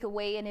 1 week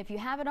away, and if you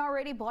haven't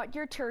already bought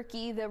your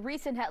turkey, the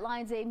recent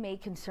headlines, they may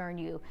concern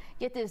you.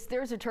 Get this,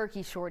 there's a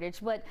turkey shortage,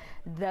 but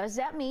does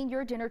that mean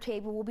your dinner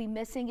table will be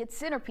missing its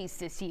centerpiece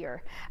this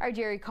year? Our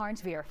Jerry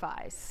Carnes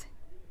verifies.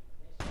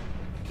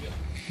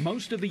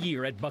 Most of the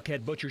year at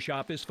Buckhead Butcher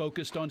Shop is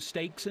focused on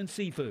steaks and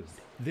seafood.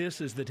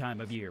 This is the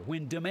time of year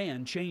when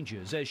demand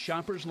changes as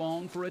shoppers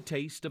long for a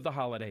taste of the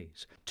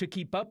holidays. To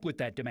keep up with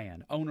that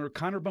demand, owner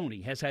Connor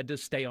Boney has had to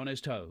stay on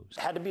his toes.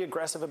 Had to be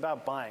aggressive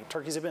about buying.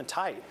 Turkeys have been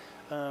tight.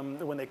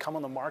 When they come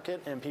on the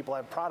market and people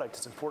have product,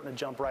 it's important to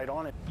jump right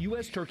on it.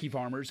 U.S. turkey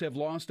farmers have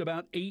lost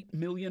about 8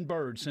 million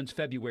birds since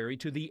February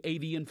to the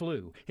avian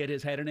flu. It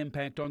has had an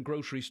impact on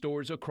grocery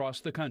stores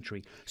across the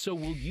country. So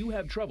will you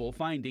have trouble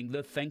finding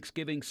the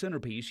Thanksgiving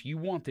centerpiece you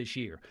want this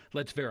year?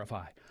 Let's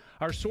verify.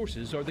 Our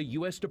sources are the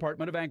U.S.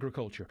 Department of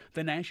Agriculture,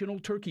 the National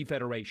Turkey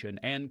Federation,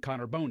 and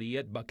Connor Boney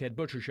at Buckhead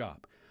Butcher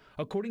Shop.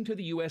 According to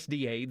the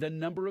USDA, the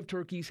number of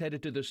turkeys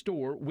headed to the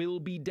store will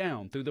be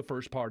down through the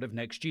first part of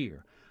next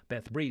year.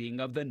 Beth Breeding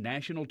of the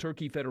National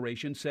Turkey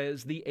Federation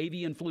says the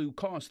avian flu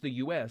cost the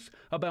U.S.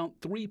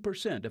 about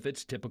 3% of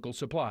its typical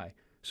supply.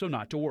 So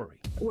not to worry.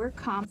 We're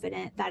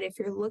confident that if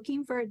you're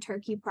looking for a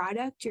turkey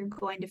product, you're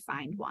going to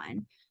find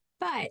one.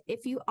 But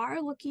if you are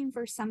looking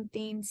for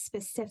something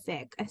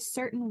specific, a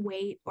certain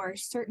weight or a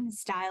certain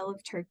style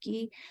of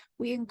turkey,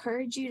 we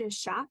encourage you to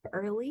shop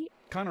early.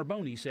 Connor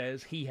Boney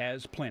says he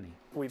has plenty.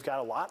 We've got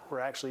a lot. We're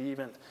actually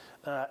even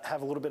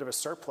have a little bit of a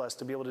surplus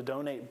to be able to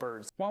donate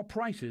birds. While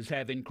prices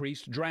have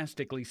increased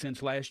drastically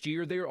since last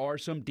year, there are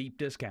some deep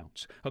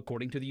discounts.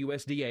 According to the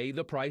USDA,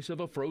 the price of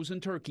a frozen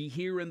turkey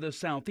here in the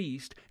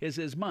Southeast is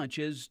as much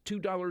as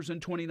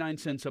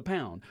 $2.29 a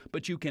pound,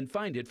 but you can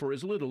find it for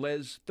as little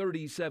as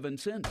 37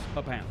 cents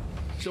a pound.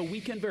 So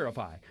we can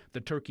verify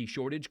the turkey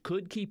shortage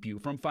could keep you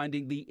from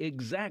finding the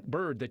exact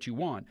bird that you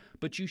want,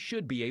 but you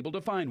should be able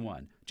to find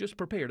one. Just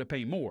prepare to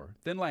pay more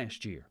than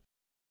last year.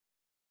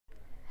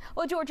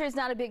 Well, Georgia is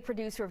not a big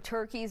producer of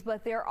turkeys,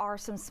 but there are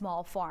some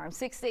small farms.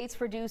 6 states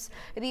produce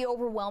the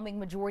overwhelming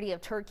majority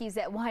of turkeys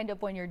that wind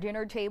up on your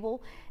dinner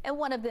table, and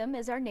one of them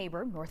is our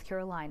neighbor, North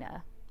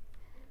Carolina.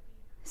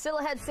 Still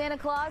ahead, Santa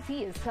Claus,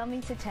 he is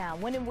coming to town.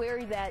 When and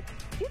where that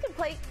you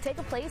can take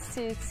a place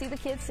to see the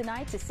kids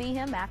tonight, to see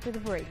him after the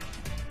break.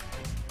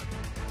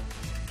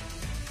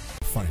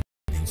 Finding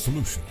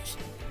Solutions,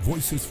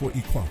 Voices for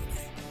Equality,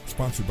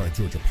 sponsored by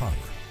Georgia Power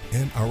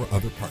and our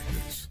other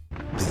partners.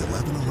 The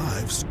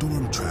 11Alive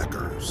Storm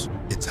Trackers.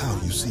 It's how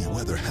you see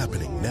weather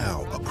happening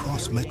now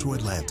across Metro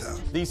Atlanta.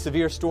 These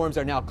severe storms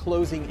are now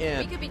closing in.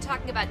 We could be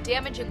talking about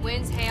damaging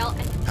winds, hail,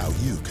 and How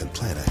you can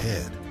plan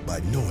ahead by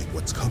knowing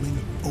what's coming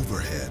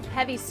overhead.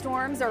 Heavy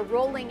storms are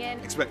rolling in.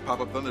 Expect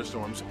pop-up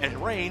thunderstorms and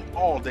rain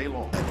all day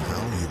long. And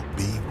how you'll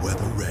be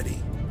weather ready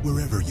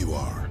wherever you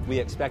are. We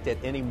expect at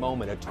any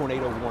moment a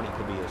tornado warning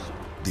could be issued.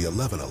 The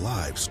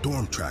 11Alive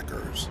Storm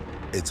Trackers.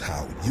 It's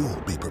how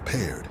you'll be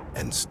prepared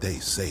and stay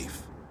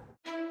safe.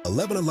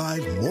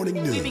 11Alive Morning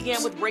News. We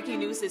began with breaking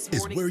news this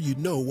morning. Is where you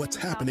know what's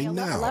happening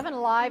now.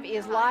 11Alive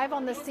is live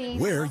on the scene.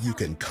 Where you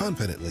can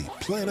confidently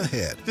plan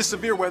ahead. This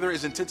severe weather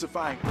is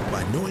intensifying.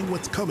 By knowing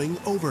what's coming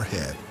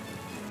overhead.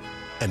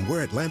 And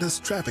where Atlanta's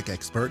traffic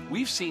expert.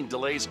 We've seen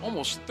delays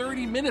almost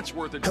 30 minutes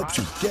worth of helps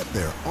you get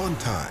there on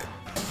time.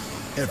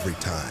 Every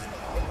time.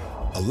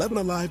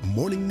 11Alive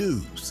Morning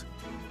News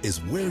is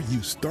where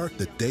you start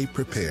the day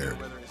prepared.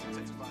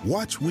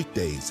 Watch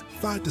weekdays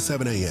 5 to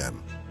 7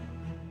 a.m.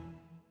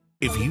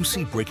 If you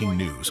see breaking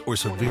news or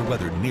severe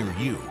weather near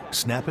you,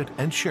 snap it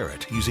and share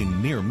it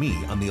using Near Me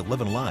on the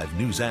 11Alive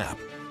News app.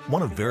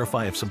 Want to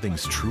verify if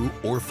something's true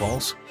or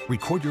false?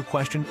 Record your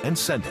question and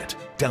send it.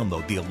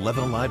 Download the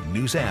 11Alive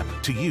News app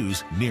to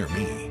use Near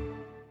Me.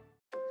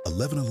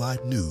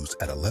 11Alive News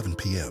at 11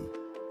 p.m.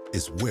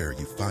 is where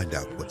you find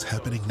out what's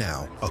happening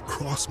now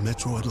across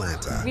Metro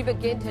Atlanta. we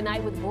begin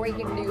tonight with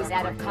breaking news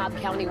out of Cobb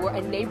County, where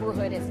a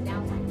neighborhood is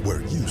now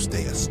Where you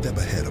stay a step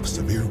ahead of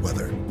severe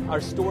weather. Our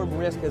storm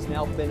risk has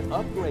now been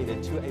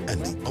upgraded to a...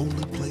 And the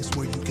only place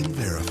where you can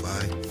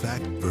verify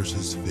fact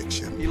versus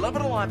fiction.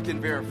 11Alive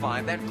can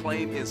verify that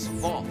claim is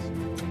false.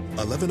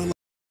 11Alive.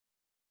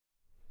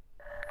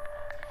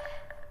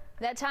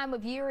 That time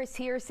of year is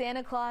here.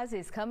 Santa Claus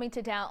is coming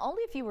to town.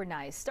 Only if you were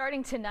nice.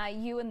 Starting tonight,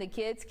 you and the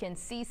kids can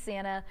see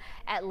Santa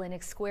at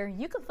Lenox Square.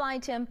 You can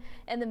find him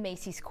in the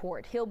Macy's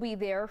Court. He'll be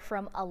there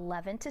from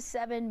 11 to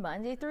 7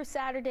 Monday through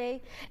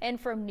Saturday and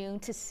from noon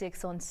to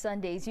 6 on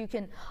Sundays. You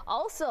can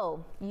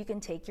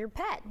take your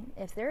pet,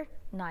 if they're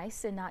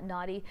nice and not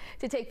naughty,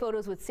 to take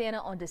photos with Santa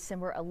on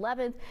December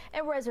 11th,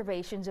 and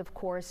reservations, of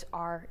course,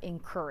 are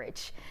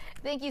encouraged.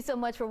 Thank you so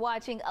much for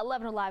watching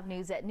 11Alive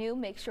News at noon.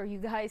 Make sure you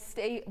guys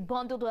stay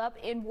bundled up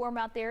and warm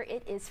out there.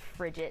 It is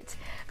frigid.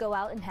 Go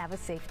out and have a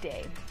safe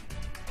day.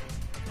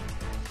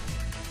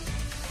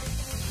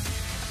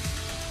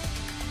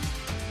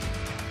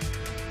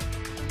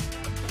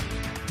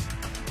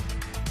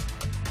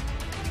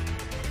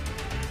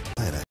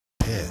 Plan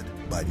ahead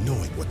by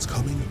knowing what's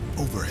coming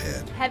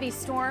overhead. Heavy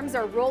storms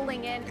are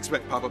rolling in.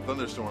 Expect pop-up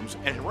thunderstorms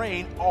and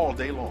rain all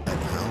day long. And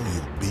how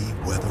you'll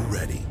be weather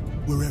ready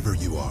wherever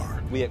you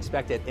are. We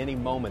expect at any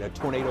moment a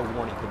tornado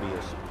warning could be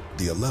issued.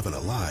 The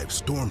 11Alive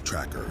Storm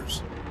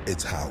Trackers.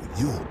 It's how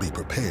you'll be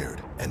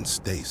prepared and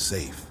stay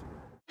safe.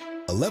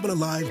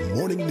 11Alive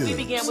Morning News. We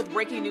began with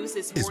breaking news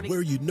this morning. Is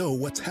where you know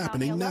what's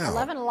happening now.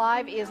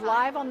 11Alive is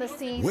live on the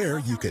scene. Where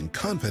you can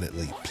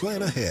confidently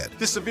plan ahead.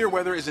 This severe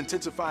weather is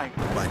intensifying.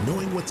 By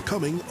knowing what's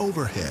coming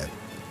overhead.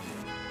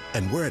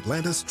 And where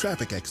Atlanta's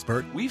traffic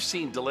expert. We've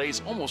seen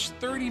delays almost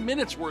 30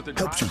 minutes worth of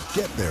helps you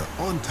get there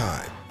on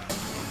time.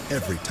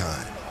 Every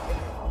time.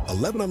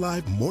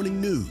 11Alive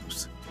Morning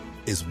News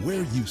is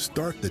where you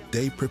start the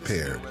day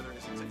prepared.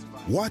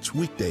 Watch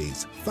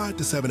weekdays 5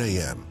 to 7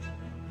 a.m.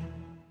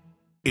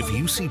 If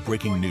you see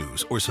breaking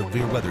news or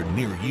severe weather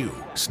near you,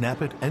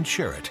 snap it and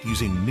share it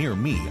using Near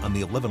Me on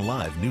the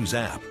 11Alive News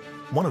app.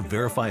 Want to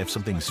verify if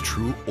something's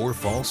true or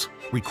false?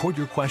 Record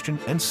your question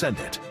and send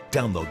it.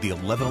 Download the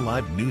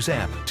 11Alive News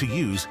app to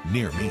use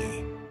Near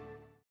Me.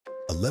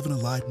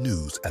 11Alive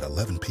News at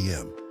 11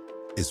 p.m.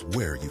 is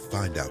where you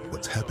find out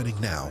what's happening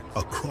now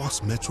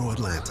across Metro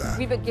Atlanta.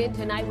 we begin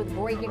tonight with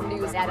breaking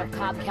news out of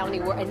Cobb County,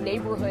 where a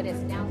neighborhood is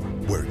now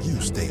Where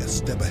you stay a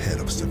step ahead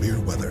of severe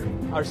weather.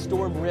 Our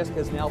storm risk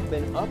has now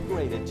been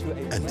upgraded to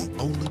a... And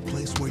the only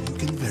place where you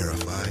can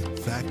verify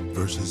fact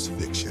versus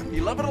fiction.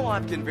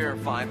 11Alive can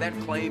verify that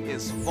claim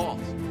is false.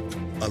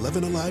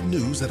 11Alive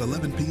News at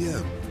 11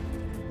 p.m.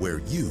 Where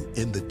you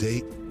end the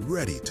day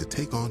ready to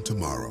take on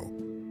tomorrow.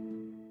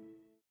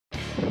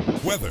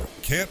 Weather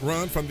can't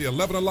run from the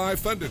 11Alive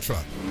Thunder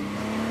Truck.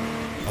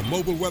 A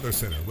mobile weather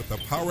center with the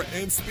power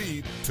and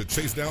speed to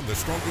chase down the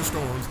strongest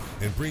storms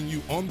and bring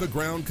you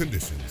on-the-ground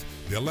conditions.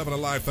 The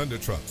 11Alive Thunder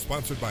Truck,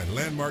 sponsored by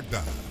Landmark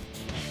Dodge.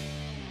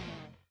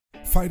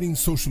 Fighting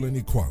social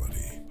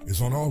inequality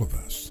is on all of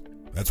us.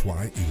 That's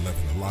why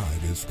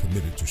 11Alive is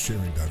committed to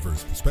sharing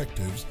diverse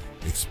perspectives,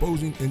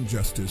 exposing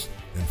injustice,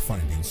 and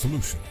finding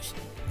solutions.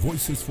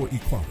 Voices for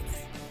Equality,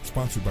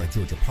 sponsored by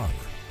Georgia Power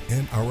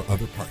and our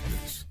other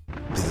partners.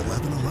 The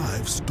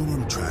 11Alive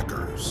Storm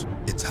Trackers.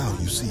 It's how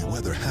you see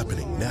weather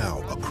happening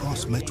now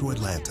across Metro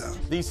Atlanta.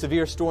 These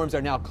severe storms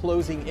are now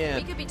closing in.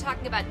 We could be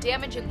talking about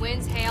damaging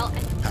winds, hail,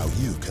 and how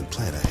you can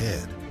plan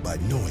ahead by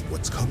knowing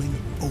what's coming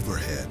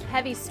overhead.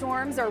 Heavy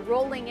storms are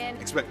rolling in.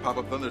 Expect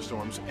pop-up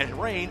thunderstorms and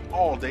rain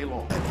all day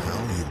long. And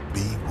how you'll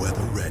be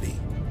weather ready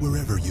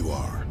wherever you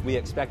are. We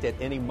expect at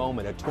any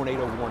moment a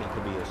tornado warning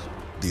could be issued.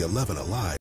 The 11Alive